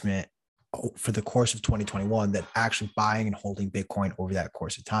investment for the course of 2021 than actually buying and holding Bitcoin over that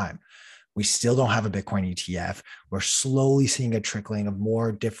course of time. We still don't have a Bitcoin ETF. We're slowly seeing a trickling of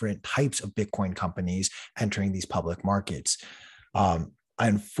more different types of Bitcoin companies entering these public markets. I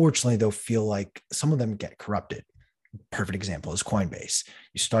unfortunately, though, feel like some of them get corrupted. Perfect example is Coinbase.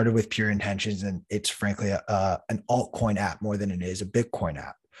 You started with pure intentions, and it's frankly an altcoin app more than it is a Bitcoin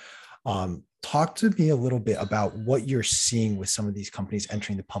app. Talk to me a little bit about what you're seeing with some of these companies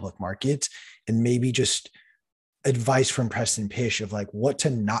entering the public markets, and maybe just advice from Preston Pysh of like what to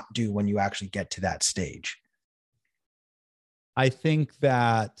not do when you actually get to that stage. I think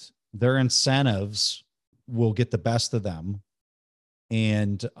that their incentives will get the best of them.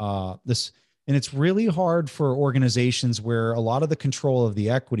 And it's really hard for organizations where a lot of the control of the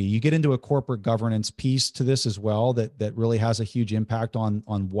equity, you get into a corporate governance piece to this as well, that really has a huge impact on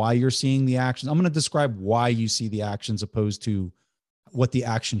why you're seeing the actions. I'm going to describe why you see the actions opposed to what the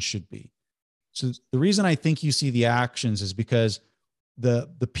action should be. So the reason I think you see the actions is because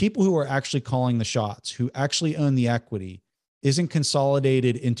the people who are actually calling the shots, who actually own the equity, isn't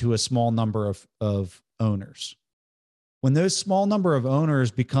consolidated into a small number of owners. When those small number of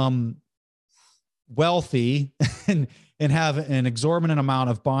owners become wealthy and have an exorbitant amount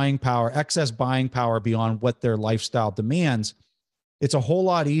of buying power, excess buying power beyond what their lifestyle demands, it's a whole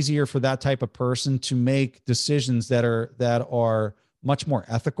lot easier for that type of person to make decisions that are much more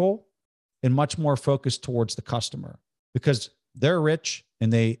ethical and much more focused towards the customer, because they're rich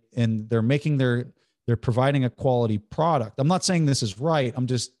and they're making they're providing a quality product. I'm not saying this is right. I'm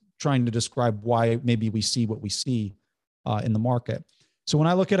just trying to describe why maybe we see what we see in the market. So when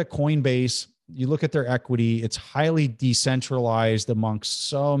I look at a Coinbase, you look at their equity, it's highly decentralized amongst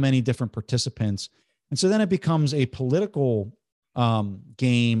so many different participants. And so then it becomes a political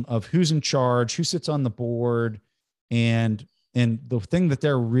game of who's in charge, who sits on the board. And the thing that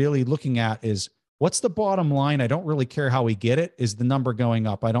they're really looking at is, what's the bottom line? I don't really care how we get it. Is the number going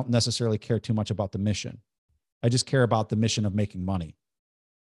up? I don't necessarily care too much about the mission. I just care about the mission of making money.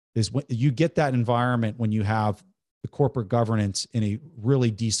 Is when you get that environment when you have the corporate governance in a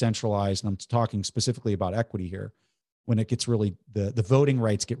really decentralized, and I'm talking specifically about equity here, when it gets really, the voting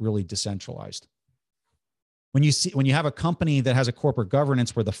rights get really decentralized. When you have a company that has a corporate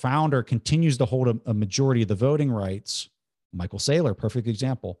governance where the founder continues to hold a majority of the voting rights, Michael Saylor, perfect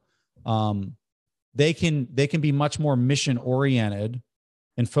example. They can be much more mission oriented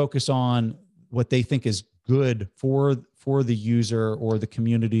and focus on what they think is good for the user or the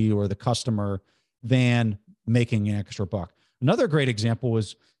community or the customer than making an extra buck. Another great example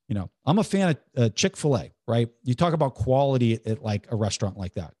was, I'm a fan of Chick-fil-A, right? You talk about quality at like a restaurant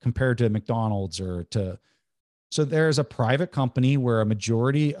like that compared to McDonald's so there's a private company where a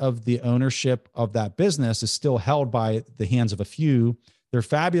majority of the ownership of that business is still held by the hands of a few. They're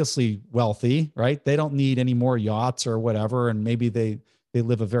fabulously wealthy, right? They don't need any more yachts or whatever. And maybe they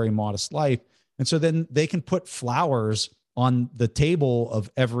live a very modest life. And so then they can put flowers on the table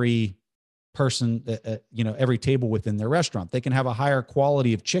of every person, every table within their restaurant. They can have a higher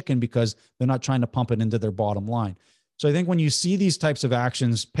quality of chicken because they're not trying to pump it into their bottom line. So I think when you see these types of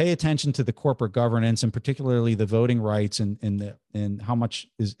actions, pay attention to the corporate governance and particularly the voting rights and how much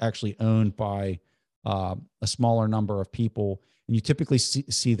is actually owned by a smaller number of people. And you typically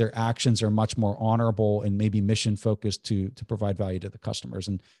see their actions are much more honorable and maybe mission focused to provide value to the customers.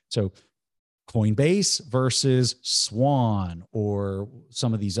 And so Coinbase versus Swan or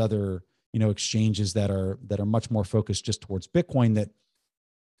some of these other exchanges that are much more focused just towards Bitcoin that,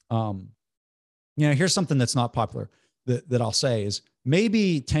 here's something that's not popular that I'll say is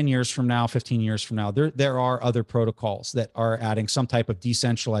maybe 10 years from now, 15 years from now, there are other protocols that are adding some type of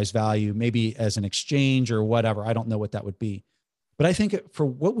decentralized value, maybe as an exchange or whatever. I don't know what that would be. But I think for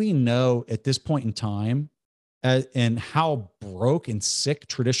what we know at this point in time and how broke and sick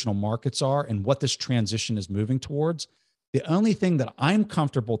traditional markets are and what this transition is moving towards, the only thing that I'm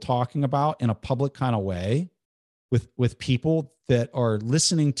comfortable talking about in a public kind of way with people that are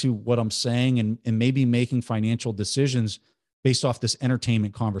listening to what I'm saying and maybe making financial decisions based off this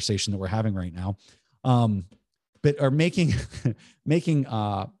entertainment conversation that we're having right now, but are making making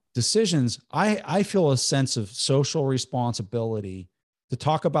decisions. I feel a sense of social responsibility to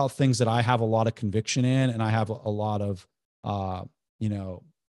talk about things that I have a lot of conviction in, and I have a lot of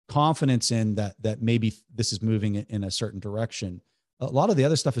confidence in that maybe this is moving in a certain direction. A lot of the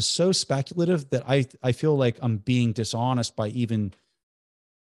other stuff is so speculative that I feel like I'm being dishonest by even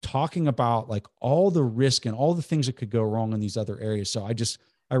talking about like all the risk and all the things that could go wrong in these other areas. So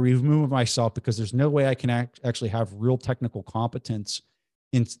I remove myself because there's no way I can actually have real technical competence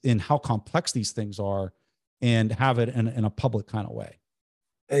in how complex these things are and have it in a public kind of way.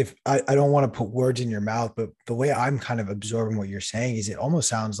 If I don't want to put words in your mouth, but the way I'm kind of absorbing what you're saying is it almost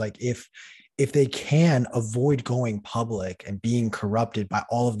sounds like if they can avoid going public and being corrupted by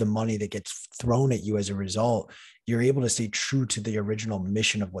all of the money that gets thrown at you as a result, you're able to stay true to the original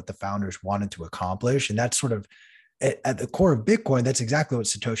mission of what the founders wanted to accomplish. And that's sort of at the core of Bitcoin. That's exactly what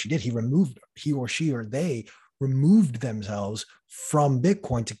Satoshi did. He or she or they removed themselves from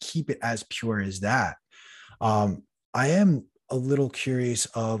Bitcoin to keep it as pure as that. I am a little curious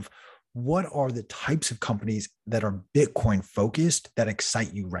of what are the types of companies that are Bitcoin focused that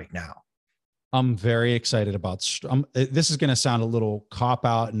excite you right now? I'm very excited about, this is going to sound a little cop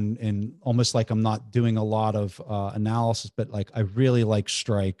out and almost like I'm not doing a lot of analysis, but like, I really like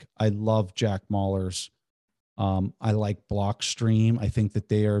Strike. I love Jack Mallers. I like Blockstream. I think that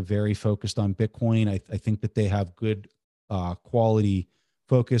they are very focused on Bitcoin. I think that they have good quality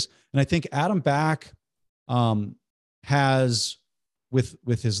focus. And I think Adam Back has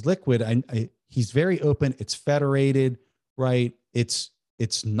with his Liquid, he's very open. It's federated, right? It's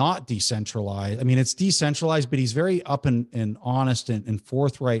not decentralized. I mean, it's decentralized, but he's very up and honest and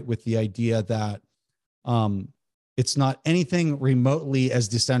forthright with the idea that it's not anything remotely as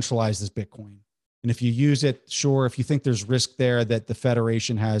decentralized as Bitcoin. And if you use it, sure, if you think there's risk there that the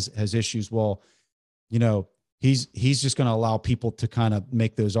Federation has issues, well, he's just going to allow people to kind of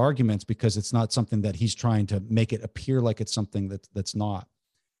make those arguments because it's not something that he's trying to make it appear like it's something that's not.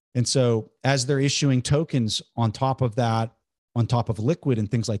 And so as they're issuing tokens on top of that, on top of Liquid and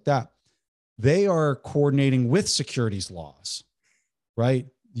things like that, they are coordinating with securities laws, right?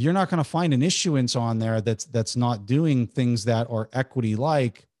 You're not going to find an issuance on there that's not doing things that are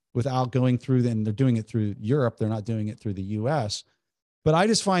equity-like without going through, and they're doing it through Europe. They're not doing it through the US. But I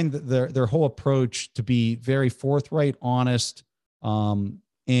just find that their whole approach to be very forthright, honest,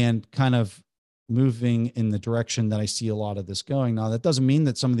 and kind of moving in the direction that I see a lot of this going. Now, that doesn't mean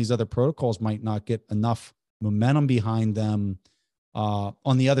that some of these other protocols might not get enough momentum behind them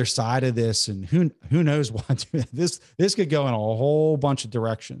on the other side of this. And who knows what this could go in a whole bunch of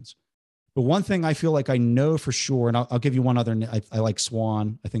directions. But one thing I feel like I know for sure, and I'll give you one other, I like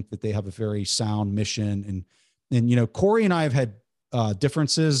Swan. I think that they have a very sound mission. And Corey and I have had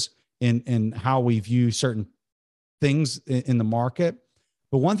differences in how we view certain things in the market.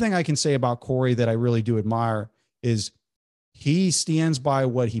 But one thing I can say about Corey that I really do admire is he stands by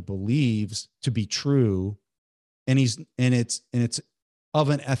what he believes to be true. And it's of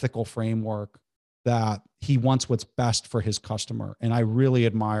an ethical framework that he wants what's best for his customer. And I really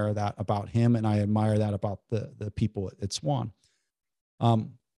admire that about him. And I admire that about the people at Swan.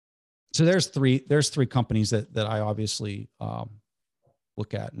 So there's three companies that I obviously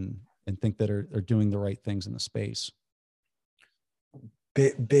look at and think that are doing the right things in the space.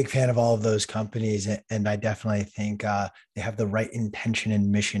 Big fan of all of those companies. And I definitely think they have the right intention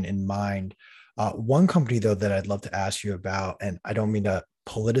and mission in mind. One company, though, that I'd love to ask you about, and I don't mean to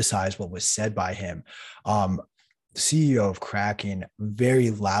politicize what was said by him. The CEO of Kraken very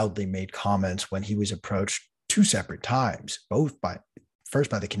loudly made comments when he was approached 2 separate times, first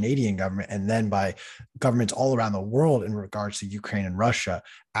by the Canadian government and then by governments all around the world in regards to Ukraine and Russia,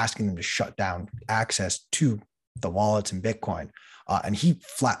 asking them to shut down access to the wallets and Bitcoin. And he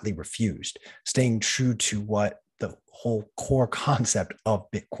flatly refused, staying true to what the whole core concept of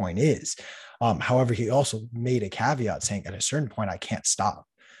Bitcoin is. However, he also made a caveat saying at a certain point, I can't stop.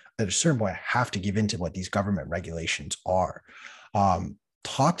 At a certain point, I have to give in to what these government regulations are.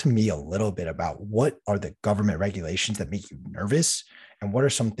 Talk to me a little bit about what are the government regulations that make you nervous, and what are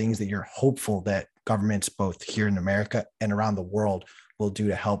some things that you're hopeful that governments both here in America and around the world will do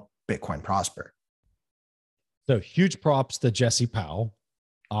to help Bitcoin prosper? So huge props to Jesse Powell.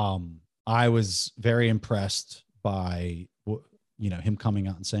 I was very impressed by him coming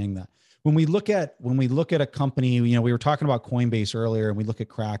out and saying that. When we look at a company, we were talking about Coinbase earlier, and we look at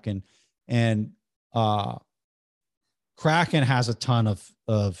Kraken, and Kraken has a ton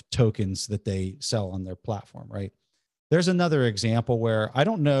of tokens that they sell on their platform, right? there's another example where I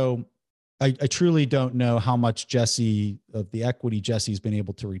don't know, I truly don't know how much Jesse of the equity Jesse's been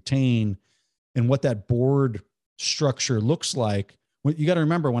able to retain and what that board structure looks like. You got to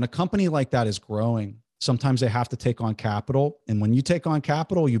remember, when a company like that is growing, sometimes they have to take on capital. And when you take on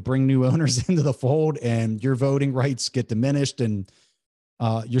capital, you bring new owners into the fold and your voting rights get diminished, and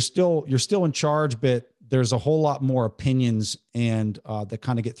you're still in charge, but there's a whole lot more opinions and that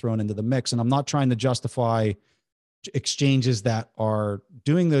kind of get thrown into the mix. And I'm not trying to justify exchanges that are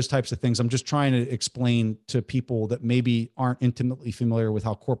doing those types of things. I'm just trying to explain to people that maybe aren't intimately familiar with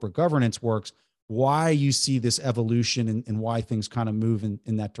how corporate governance works, why you see this evolution and why things kind of move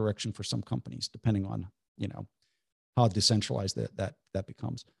in that direction for some companies, depending on, how decentralized that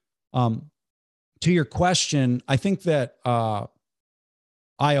becomes. To your question, I think that I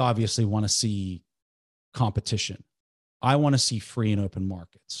obviously want to see competition. I want to see free and open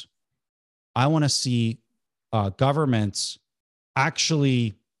markets. I want to see governments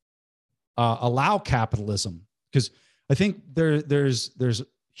actually allow capitalism, because I think there's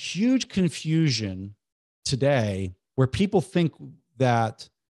huge confusion today where people think that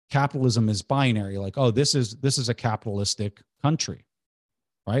capitalism is binary, like, oh, this is a capitalistic country,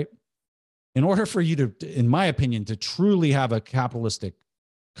 right? In order for you to, in my opinion, to truly have a capitalistic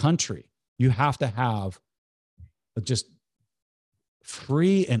country, you have to have just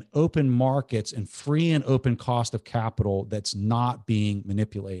free and open markets and free and open cost of capital that's not being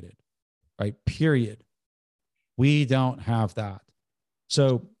manipulated, right? Period. We don't have that.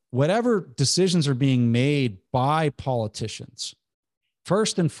 So whatever decisions are being made by politicians,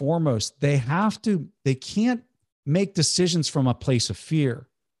 first and foremost, they can't make decisions from a place of fear.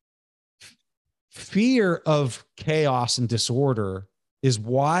 Fear of chaos and disorder is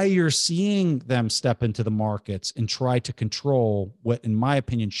why you're seeing them step into the markets and try to control what, in my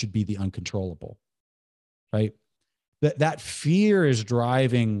opinion, should be the uncontrollable, right? That fear is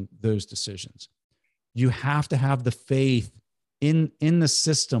driving those decisions. You have to have the faith in the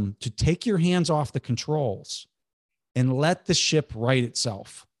system to take your hands off the controls and let the ship right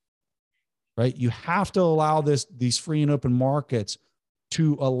itself, right? You have to allow these free and open markets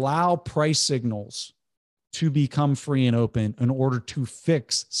to allow price signals to become free and open in order to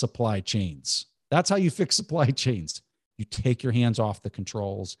fix supply chains. That's how you fix supply chains. You take your hands off the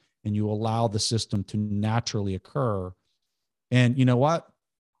controls and you allow the system to naturally occur. And you know what?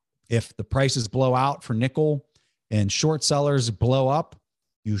 If the prices blow out for nickel and short sellers blow up,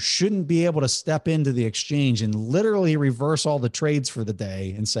 you shouldn't be able to step into the exchange and literally reverse all the trades for the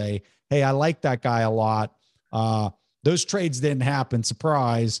day and say, hey, I like that guy a lot. Those trades didn't happen.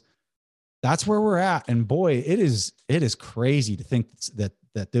 Surprise. That's where we're at. And boy, it is crazy to think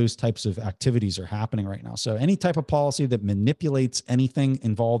that those types of activities are happening right now. So any type of policy that manipulates anything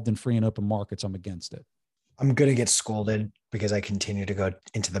involved in free and open markets, I'm against it. I'm going to get scolded because I continue to go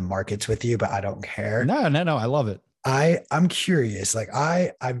into the markets with you, but I don't care. No. I love it. I'm curious. Like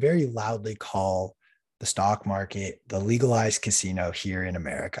I very loudly call the stock market the legalized casino here in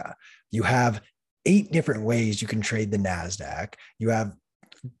America. You have 8 different ways you can trade the NASDAQ. You have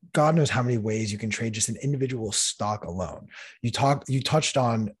God knows how many ways you can trade just an individual stock alone. You touched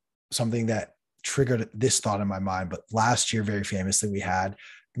on something that triggered this thought in my mind, but last year, very famously, we had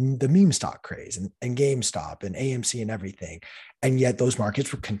the meme stock craze and GameStop and AMC and everything. And yet those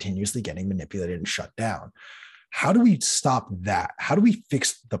markets were continuously getting manipulated and shut down. How do we stop that? How do we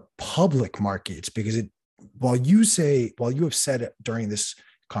fix the public markets? Because while you have said it during this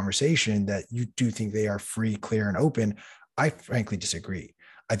conversation that you do think they are free, clear, and open, I frankly disagree.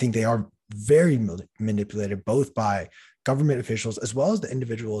 I think they are very manipulated both by government officials as well as the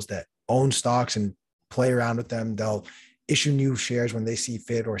individuals that own stocks and play around with them. They'll issue new shares when they see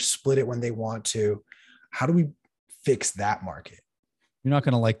fit or split it when they want to. How do we fix that market? You're not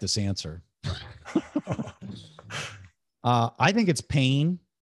going to like this answer. I think it's pain.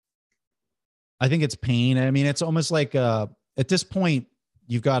 I mean, it's almost like at this point,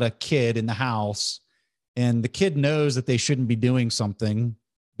 you've got a kid in the house and the kid knows that they shouldn't be doing something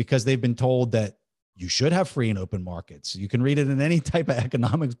because they've been told that you should have free and open markets. You can read it in any type of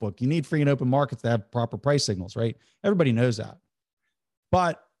economics book. You need free and open markets to have proper price signals, right? Everybody knows that.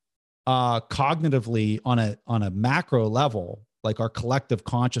 But cognitively on a macro level, like our collective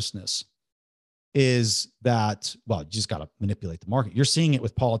consciousness is that, well, you just got to manipulate the market. You're seeing it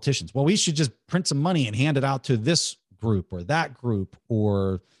with politicians. Well, we should just print some money and hand it out to this group or that group,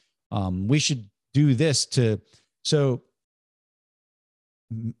 or we should do this so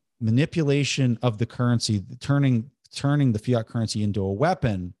manipulation of the currency, turning the fiat currency into a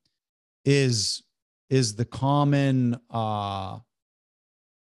weapon is the common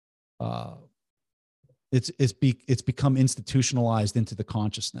it's become institutionalized into the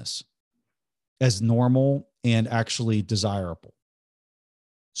consciousness as normal and actually desirable.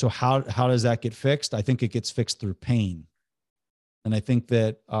 So how does that get fixed? I think it gets fixed through pain. And I think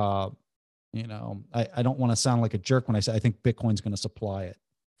that, you know, I don't want to sound like a jerk when I say I think Bitcoin's going to supply it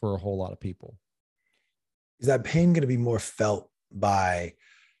for a whole lot of people. Is that pain going to be more felt by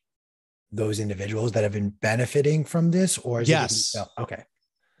those individuals that have been benefiting from this, or is yes. it going to be felt? Okay.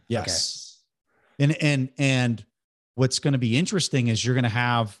 Yes. Okay. And what's going to be interesting is you're going to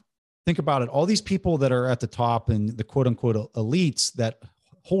have, think about it, all these people that are at the top and the quote unquote elites that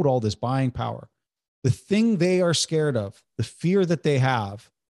hold all this buying power. The thing they are scared of, the fear that they have,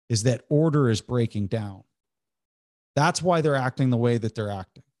 is that order is breaking down. That's why they're acting the way that they're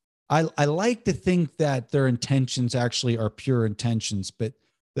acting. I like to think that their intentions actually are pure intentions, but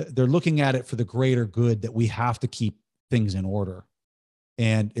they're looking at it for the greater good, that we have to keep things in order.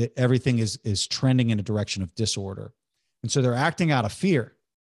 And everything is trending in a direction of disorder. And so they're acting out of fear.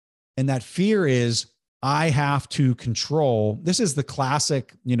 And that fear is, I have to control. This is the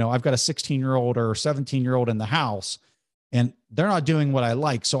classic, you know, I've got a 16-year-old or 17-year-old in the house and they're not doing what I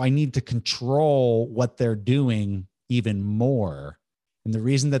like. So I need to control what they're doing even more. And the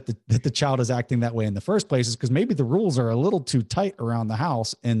reason that the child is acting that way in the first place is because maybe the rules are a little too tight around the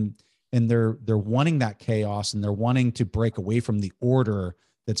house, and they're wanting that chaos, and they're wanting to break away from the order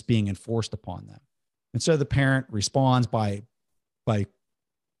that's being enforced upon them. And so the parent responds by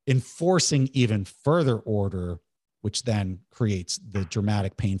enforcing even further order, which then creates the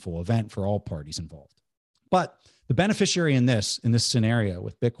dramatic, painful event for all parties involved. But the beneficiary in this scenario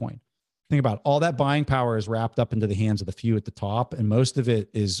with Bitcoin, think about all that buying power is wrapped up into the hands of the few at the top, and most of it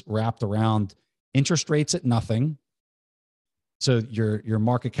is wrapped around interest rates at nothing. So your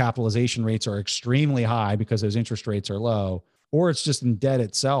market capitalization rates are extremely high because those interest rates are low, or it's just in debt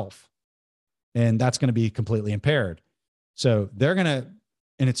itself, and that's going to be completely impaired. So they're going to,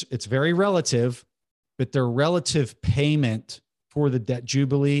 and it's very relative, but their relative payment for the debt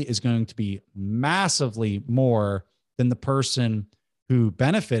jubilee is going to be massively more than the person who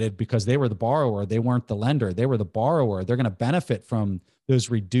benefited because they were the borrower. They weren't the lender. They were the borrower. They're going to benefit from those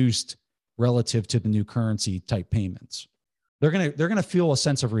reduced relative to the new currency type payments. They're going to feel a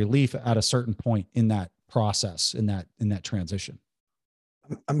sense of relief at a certain point in that process, in that transition.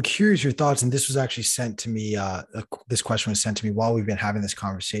 I'm curious your thoughts, and this was actually sent to me. This question was sent to me while we've been having this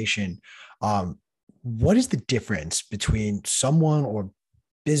conversation. What is the difference between someone or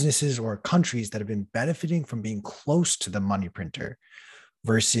businesses or countries that have been benefiting from being close to the money printer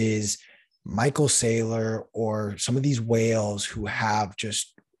versus Michael Saylor or some of these whales who have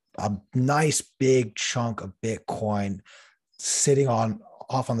just a nice big chunk of Bitcoin sitting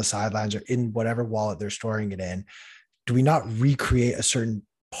off on the sidelines or in whatever wallet they're storing it in? Do we not recreate a certain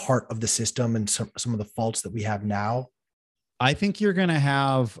part of the system and some of the faults that we have now? I think you're going to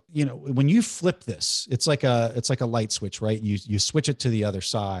have, you know, when you flip this, it's like a light switch, right? You switch it to the other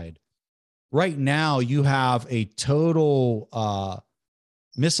side. Right now you have a total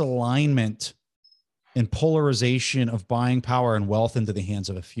misalignment and polarization of buying power and wealth into the hands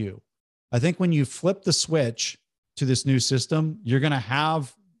of a few. I think when you flip the switch to this new system, you're going to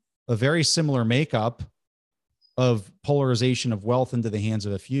have a very similar makeup of polarization of wealth into the hands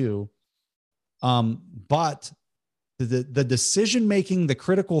of a few. But the decision-making, the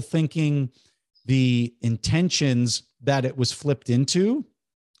critical thinking, the intentions that it was flipped into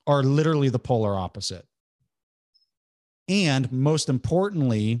are literally the polar opposite. And most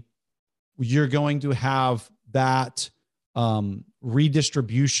importantly, you're going to have that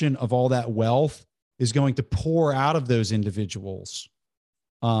redistribution of all that wealth is going to pour out of those individuals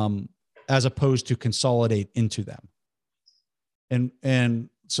as opposed to consolidate into them. And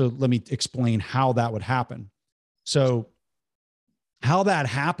so let me explain how that would happen. So how that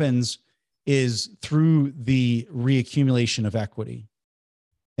happens is through the reaccumulation of equity.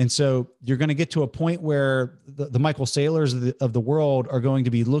 And so you're going to get to a point where the Michael Saylors of the world are going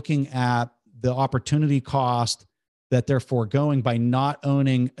to be looking at the opportunity cost that they're foregoing by not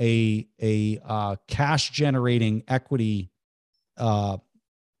owning a cash generating equity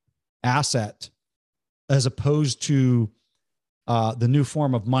asset, as opposed to the new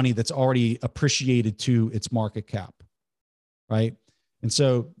form of money that's already appreciated to its market cap, right? And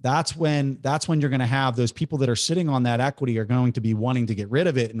so that's when you're going to have those people that are sitting on that equity are going to be wanting to get rid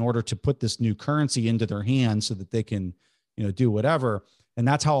of it in order to put this new currency into their hands so that they can, you know, do whatever. And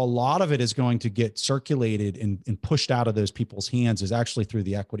that's how a lot of it is going to get circulated and pushed out of those people's hands, is actually through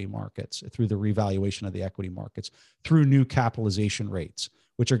the equity markets, through the revaluation of the equity markets, through new capitalization rates,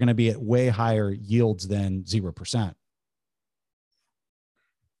 which are going to be at way higher yields than 0%.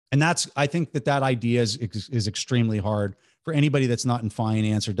 And I think that idea is extremely hard for anybody that's not in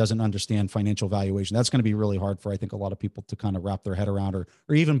finance or doesn't understand financial valuation. That's going to be really hard for, I think, a lot of people to kind of wrap their head around or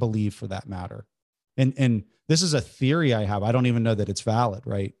even believe, for that matter. And this is a theory I have. I don't even know that it's valid,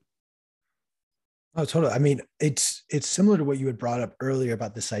 right? Oh, totally. I mean, it's similar to what you had brought up earlier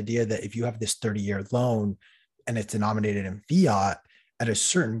about this idea that if you have this 30-year loan and it's denominated in fiat, at a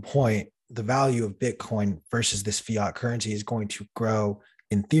certain point, the value of Bitcoin versus this fiat currency is going to grow,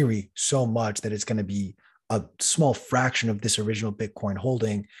 in theory, so much that it's going to be a small fraction of this original Bitcoin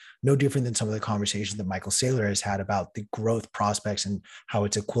holding, no different than some of the conversations that Michael Saylor has had about the growth prospects and how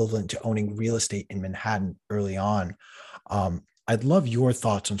it's equivalent to owning real estate in Manhattan early on. I'd love your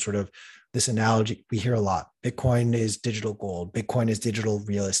thoughts on sort of this analogy. We hear a lot. Bitcoin is digital gold. Bitcoin is digital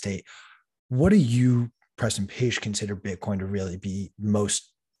real estate. What do you, Preston Page, consider Bitcoin to really be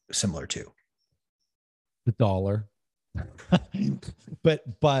most similar to? The dollar. but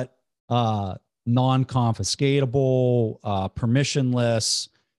non-confiscatable, permissionless,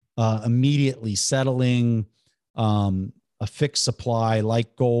 immediately settling, a fixed supply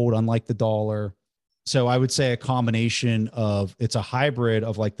like gold, unlike the dollar. So I would say a combination of, it's a hybrid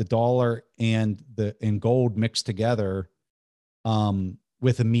of like the dollar and gold mixed together,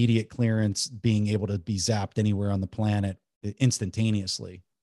 with immediate clearance, being able to be zapped anywhere on the planet instantaneously.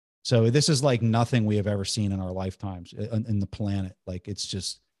 So this is like nothing we have ever seen in our lifetimes in the planet. Like it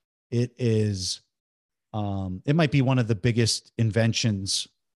is, it might be one of the biggest inventions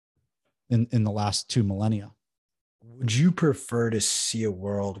in the last 2 millennia. Would you prefer to see a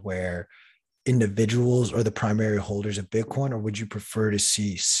world where individuals are the primary holders of Bitcoin, or would you prefer to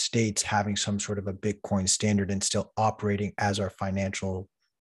see states having some sort of a Bitcoin standard and still operating as our financial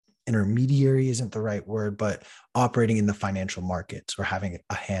intermediary? Isn't the right word, but operating in the financial markets or having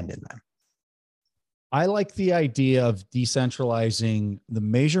a hand in them? I like the idea of decentralizing the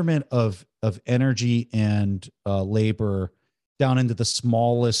measurement of energy and labor down into the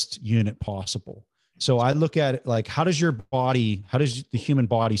smallest unit possible. So I look at it like, how does the human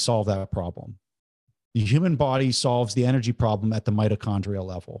body solve that problem? The human body solves the energy problem at the mitochondrial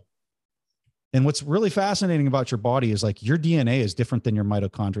level. And what's really fascinating about your body is like your DNA is different than your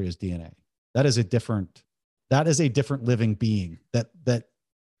mitochondria's DNA. That is a different living being that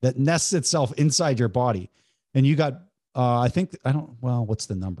nests itself inside your body. And you got, what's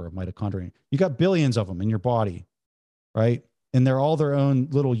the number of mitochondria? You got billions of them in your body, right? And they're all their own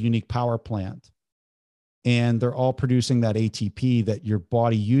little unique power plant. And they're all producing that ATP that your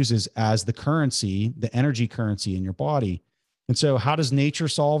body uses as the currency, the energy currency in your body. And so how does nature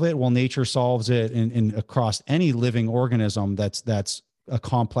solve it? Well, nature solves it in across any living organism that's a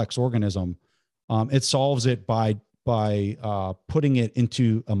complex organism. It solves it by putting it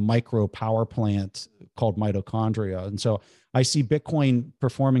into a micro power plant called mitochondria. And so I see Bitcoin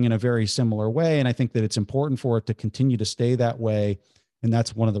performing in a very similar way. And I think that it's important for it to continue to stay that way. And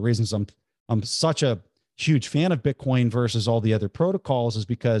that's one of the reasons I'm such a huge fan of Bitcoin versus all the other protocols, is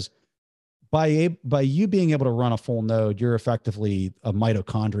because by you being able to run a full node, you're effectively a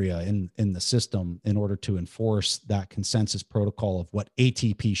mitochondria in the system in order to enforce that consensus protocol of what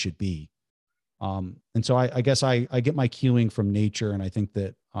ATP should be. And so I guess I get my cueing from nature, and I think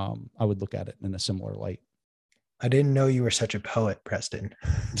that I would look at it in a similar light. I didn't know you were such a poet, Preston.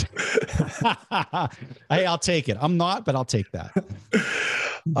 Hey, I'll take it. I'm not, but I'll take that.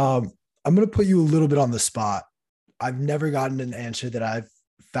 I'm going to put you a little bit on the spot. I've never gotten an answer that I've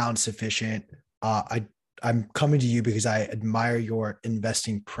found sufficient. I'm coming to you because I admire your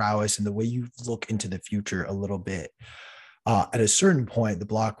investing prowess and the way you look into the future a little bit. At a certain point, the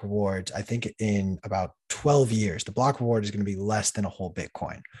block rewards, I think in about 12 years, the block reward is going to be less than a whole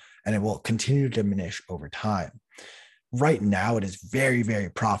Bitcoin, and it will continue to diminish over time. Right now, it is very, very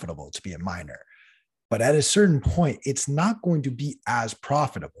profitable to be a miner. But at a certain point, it's not going to be as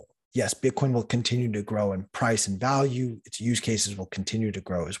profitable. Yes, Bitcoin will continue to grow in price and value. Its use cases will continue to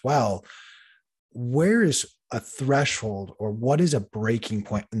grow as well. Where is a threshold, or what is a breaking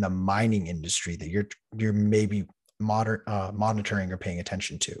point in the mining industry that you're maybe monitoring or paying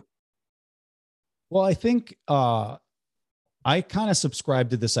attention to? Well, I think I kind of subscribe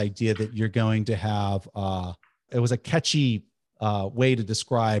to this idea that you're going to have, it was a catchy way to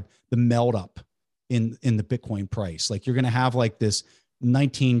describe the melt up in the Bitcoin price. Like you're going to have like this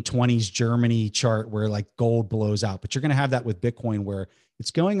 1920s Germany chart where like gold blows out, but you're going to have that with Bitcoin where it's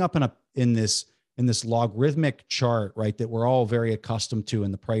going up in this logarithmic chart, right? That we're all very accustomed to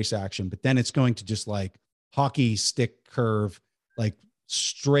in the price action, but then it's going to just like hockey stick curve, like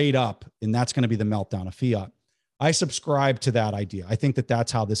straight up. And that's going to be the meltdown of fiat. I subscribe to that idea. I think that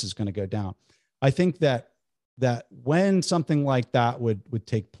that's how this is going to go down. I think that that when something like that would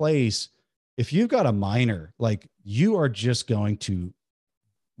take place, if you've got a miner, like, you are just going to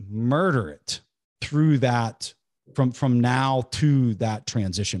murder it through that from now to that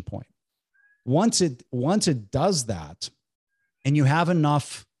transition point. Once it does that, and you have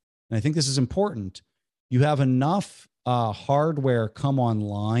enough, and I think this is important, you have enough hardware come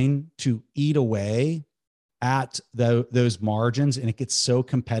online to eat away at those margins, and it gets so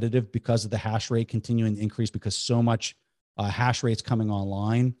competitive because of the hash rate continuing to increase, because so much hash rate's coming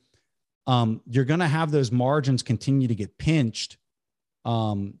online. You're going to have those margins continue to get pinched.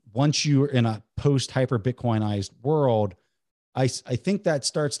 Once you're in a post hyper Bitcoinized world, I think that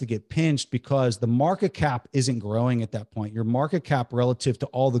starts to get pinched because the market cap isn't growing at that point. Your market cap relative to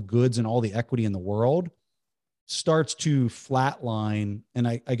all the goods and all the equity in the world starts to flatline. And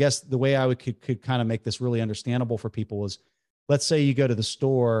I guess the way I could kind of make this really understandable for people is, let's say you go to the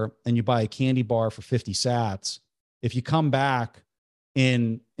store and you buy a candy bar for 50 sats. If you come back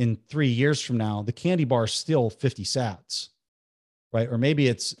in 3 years from now, the candy bar is still 50 sats. Right. Or maybe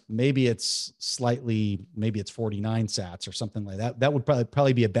it's slightly, maybe it's 49 sats or something like that. That would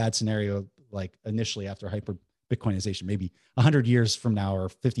probably be a bad scenario. Like initially after hyper Bitcoinization, maybe 100 years from now or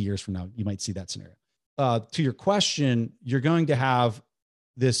 50 years from now, you might see that scenario. To your question, you're going to have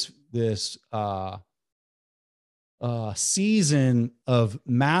this season of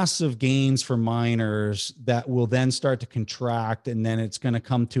massive gains for miners that will then start to contract. And then it's going to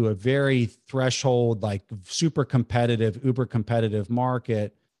come to a very threshold, like super competitive, uber competitive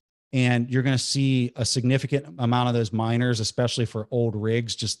market. And you're going to see a significant amount of those miners, especially for old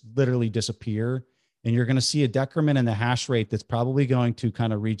rigs, just literally disappear. And you're going to see a decrement in the hash rate that's probably going to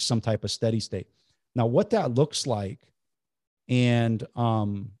kind of reach some type of steady state. Now, what that looks like and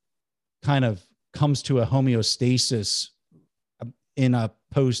kind of comes to a homeostasis in a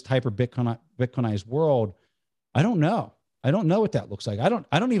post hyper Bitcoinized world, I don't know. I don't know what that looks like. I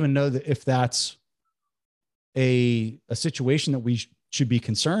don't even know that if that's a situation that we should be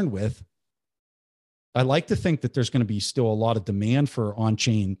concerned with. I like to think that there's going to be still a lot of demand for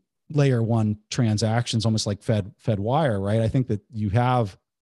on-chain layer one transactions, almost like Fedwire, right? I think that you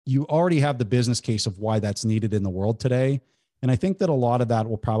already have the business case of why that's needed in the world today. And I think that a lot of that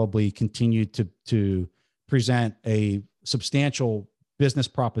will probably continue to present a substantial business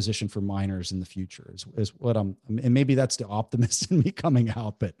proposition for miners in the future is what and maybe that's the optimist in me coming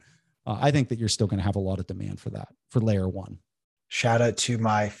out, but I think that you're still going to have a lot of demand for that, for layer one. Shout out to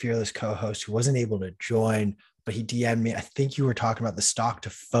my fearless co-host who wasn't able to join, but he DM'd me. I think you were talking about the stock to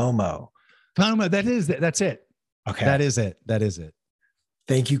FOMO. That's it. Okay. That is it.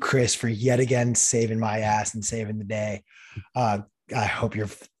 Thank you, Chris, for yet again saving my ass and saving the day. I hope your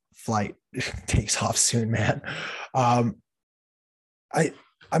flight takes off soon, man. I'm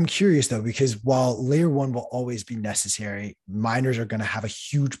curious though, because while layer one will always be necessary, miners are going to have a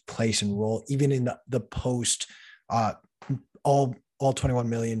huge place and role, even in the post all 21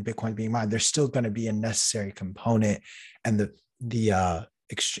 million Bitcoin being mined. There's still going to be a necessary component, and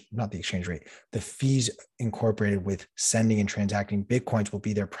not the exchange rate, the fees incorporated with sending and transacting Bitcoins will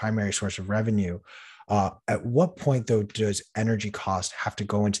be their primary source of revenue. At what point though does energy cost have to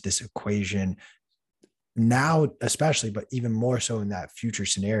go into this equation now, especially, but even more so in that future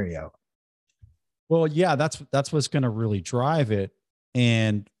scenario? Well, yeah, that's what's going to really drive it.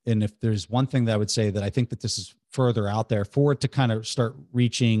 And if there's one thing that I would say that I think that this is further out there for it to kind of start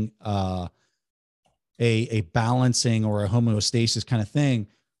reaching a balancing or a homeostasis kind of thing,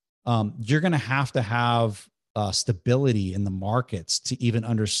 you're going to have stability in the markets to even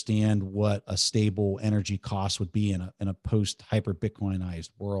understand what a stable energy cost would be in a post hyper Bitcoinized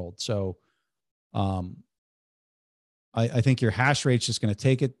world. So I think your hash rate's just going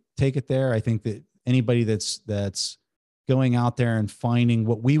to take it there. I think that anybody that's going out there and finding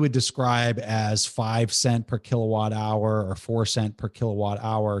what we would describe as 5 cent per kilowatt hour or 4 cent per kilowatt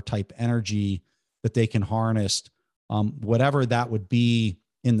hour type energy that they can harness, whatever that would be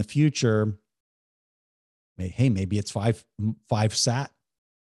in the future. Hey, maybe it's five sat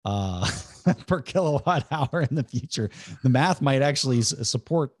per kilowatt hour in the future. The math might actually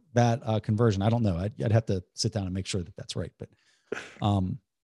support that conversion. I don't know. I'd have to sit down and make sure that that's right. But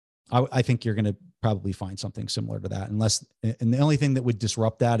I think you're going to probably find something similar to that, and the only thing that would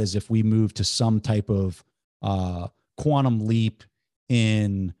disrupt that is if we move to some type of quantum leap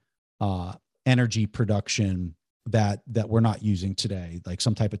in energy production that we're not using today, like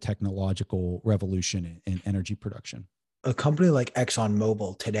some type of technological revolution in energy production. A company like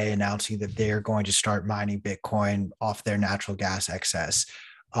ExxonMobil today announcing that they're going to start mining Bitcoin off their natural gas excess.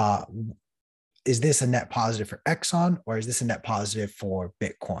 Is this a net positive for Exxon, or is this a net positive for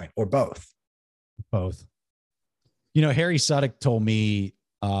Bitcoin, or both? Both. You know, Harry Suddick told me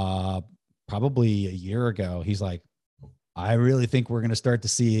probably a year ago, he's like, I really think we're going to start to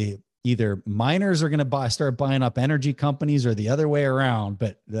see either miners are going to start buying up energy companies or the other way around.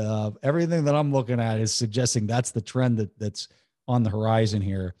 But everything that I'm looking at is suggesting that's the trend that's on the horizon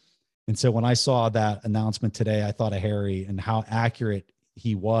here. And so when I saw that announcement today, I thought of Harry and how accurate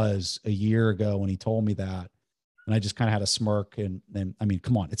he was a year ago when he told me that. And I just kind of had a smirk. And I mean,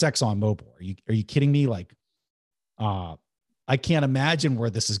 come on, it's ExxonMobil. Are you kidding me? Like, I can't imagine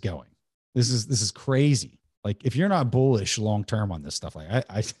where this is going. This is crazy. Like, if you're not bullish long term on this stuff,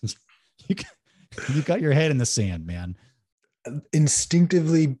 like you got your head in the sand, man.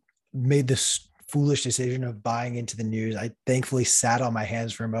 Instinctively made this foolish decision of buying into the news. I thankfully sat on my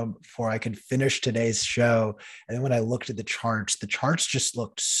hands for a moment before I could finish today's show. And then when I looked at the charts just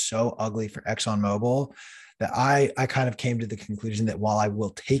looked so ugly for ExxonMobil that I kind of came to the conclusion that while I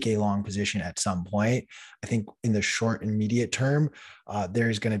will take a long position at some point, I think in the short and immediate term,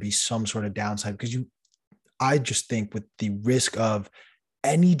 there's going to be some sort of downside because I just think with the risk of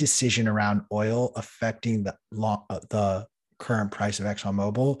any decision around oil affecting the current price of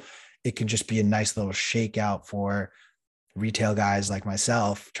ExxonMobil, it can just be a nice little shakeout for retail guys like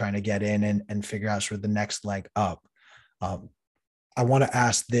myself trying to get in and figure out sort of the next leg up. I want to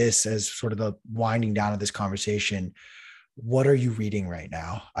ask this as sort of the winding down of this conversation. What are you reading right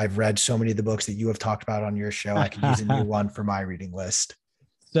now? I've read so many of the books that you have talked about on your show. I could use a new one for my reading list.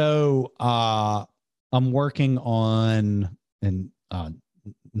 So I'm working on, and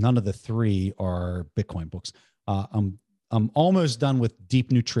none of the three are Bitcoin books. I'm almost done with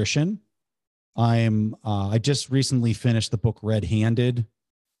Deep Nutrition. I just recently finished the book Red Handed,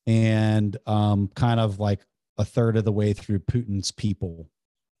 and kind of like a third of the way through Putin's People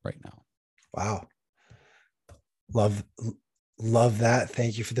right now. Wow. Love that.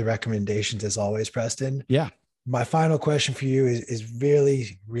 Thank you for the recommendations as always, Preston. Yeah. My final question for you is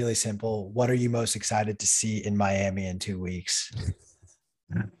really, really simple. What are you most excited to see in Miami in 2 weeks?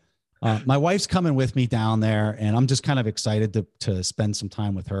 My wife's coming with me down there, and I'm just kind of excited to spend some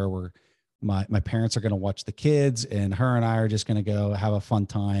time with her. Where my parents are going to watch the kids, and her and I are just going to go have a fun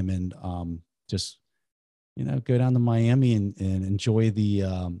time and just, you know, go down to Miami and enjoy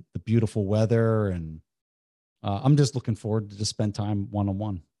the beautiful weather. And I'm just looking forward to just spend time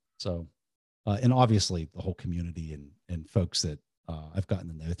one-on-one. So, and obviously the whole community and folks that I've gotten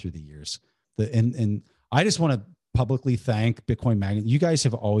to know through the years. And I just want to publicly thank Bitcoin Magazine. You guys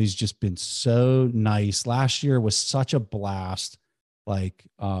have always just been so nice. Last year was such a blast. Like,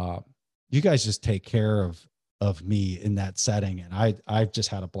 you guys just take care of me in that setting. And I've just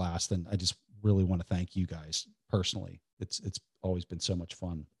had a blast, and I just really want to thank you guys personally. It's always been so much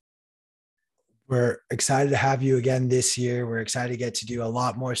fun. We're excited to have you again this year. We're excited to get to do a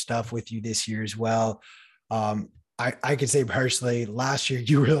lot more stuff with you this year as well. I could say personally, last year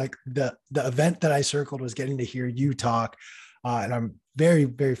you were like the event that I circled was getting to hear you talk. And I'm very,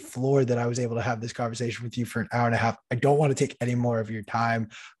 very floored that I was able to have this conversation with you for an hour and a half. I don't want to take any more of your time.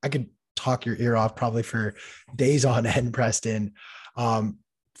 I could talk your ear off probably for days on end, Preston.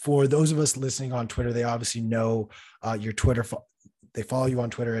 For those of us listening on Twitter, they obviously know your Twitter. They follow you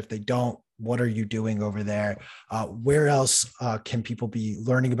on Twitter. If they don't, what are you doing over there? Where else can people be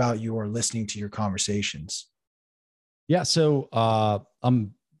learning about you or listening to your conversations? Yeah. So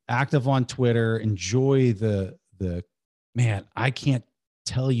I'm active on Twitter. Enjoy the man. I can't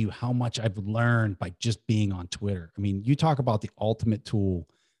tell you how much I've learned by just being on Twitter. I mean, you talk about the ultimate tool.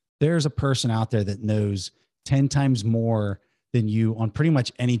 There's a person out there that knows 10 times more than you on pretty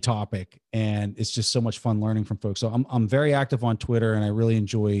much any topic. And it's just so much fun learning from folks. So I'm very active on Twitter, and I really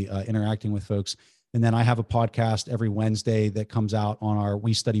enjoy interacting with folks. And then I have a podcast every Wednesday that comes out on our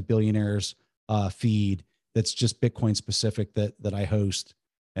We Study Billionaires feed. That's just Bitcoin specific that I host.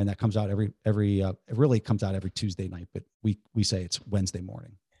 And that comes out it really comes out every Tuesday night, but we say it's Wednesday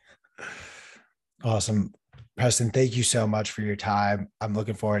morning. Awesome. Preston, thank you so much for your time. I'm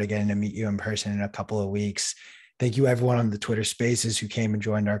looking forward to getting to meet you in person in a couple of weeks. Thank you everyone on the Twitter Spaces who came and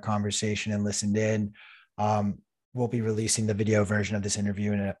joined our conversation and listened in. We'll be releasing the video version of this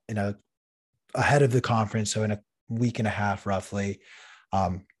interview ahead of the conference. So in a week and a half, roughly.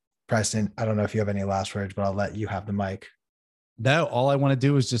 Preston, I don't know if you have any last words, but I'll let you have the mic. No, all I want to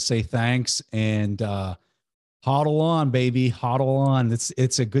do is just say thanks and hodl on, baby. Hodl on.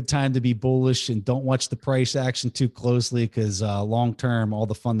 It's a good time to be bullish, and don't watch the price action too closely, because long term, all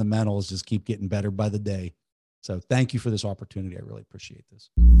the fundamentals just keep getting better by the day. So thank you for this opportunity. I really appreciate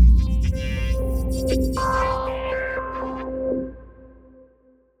this.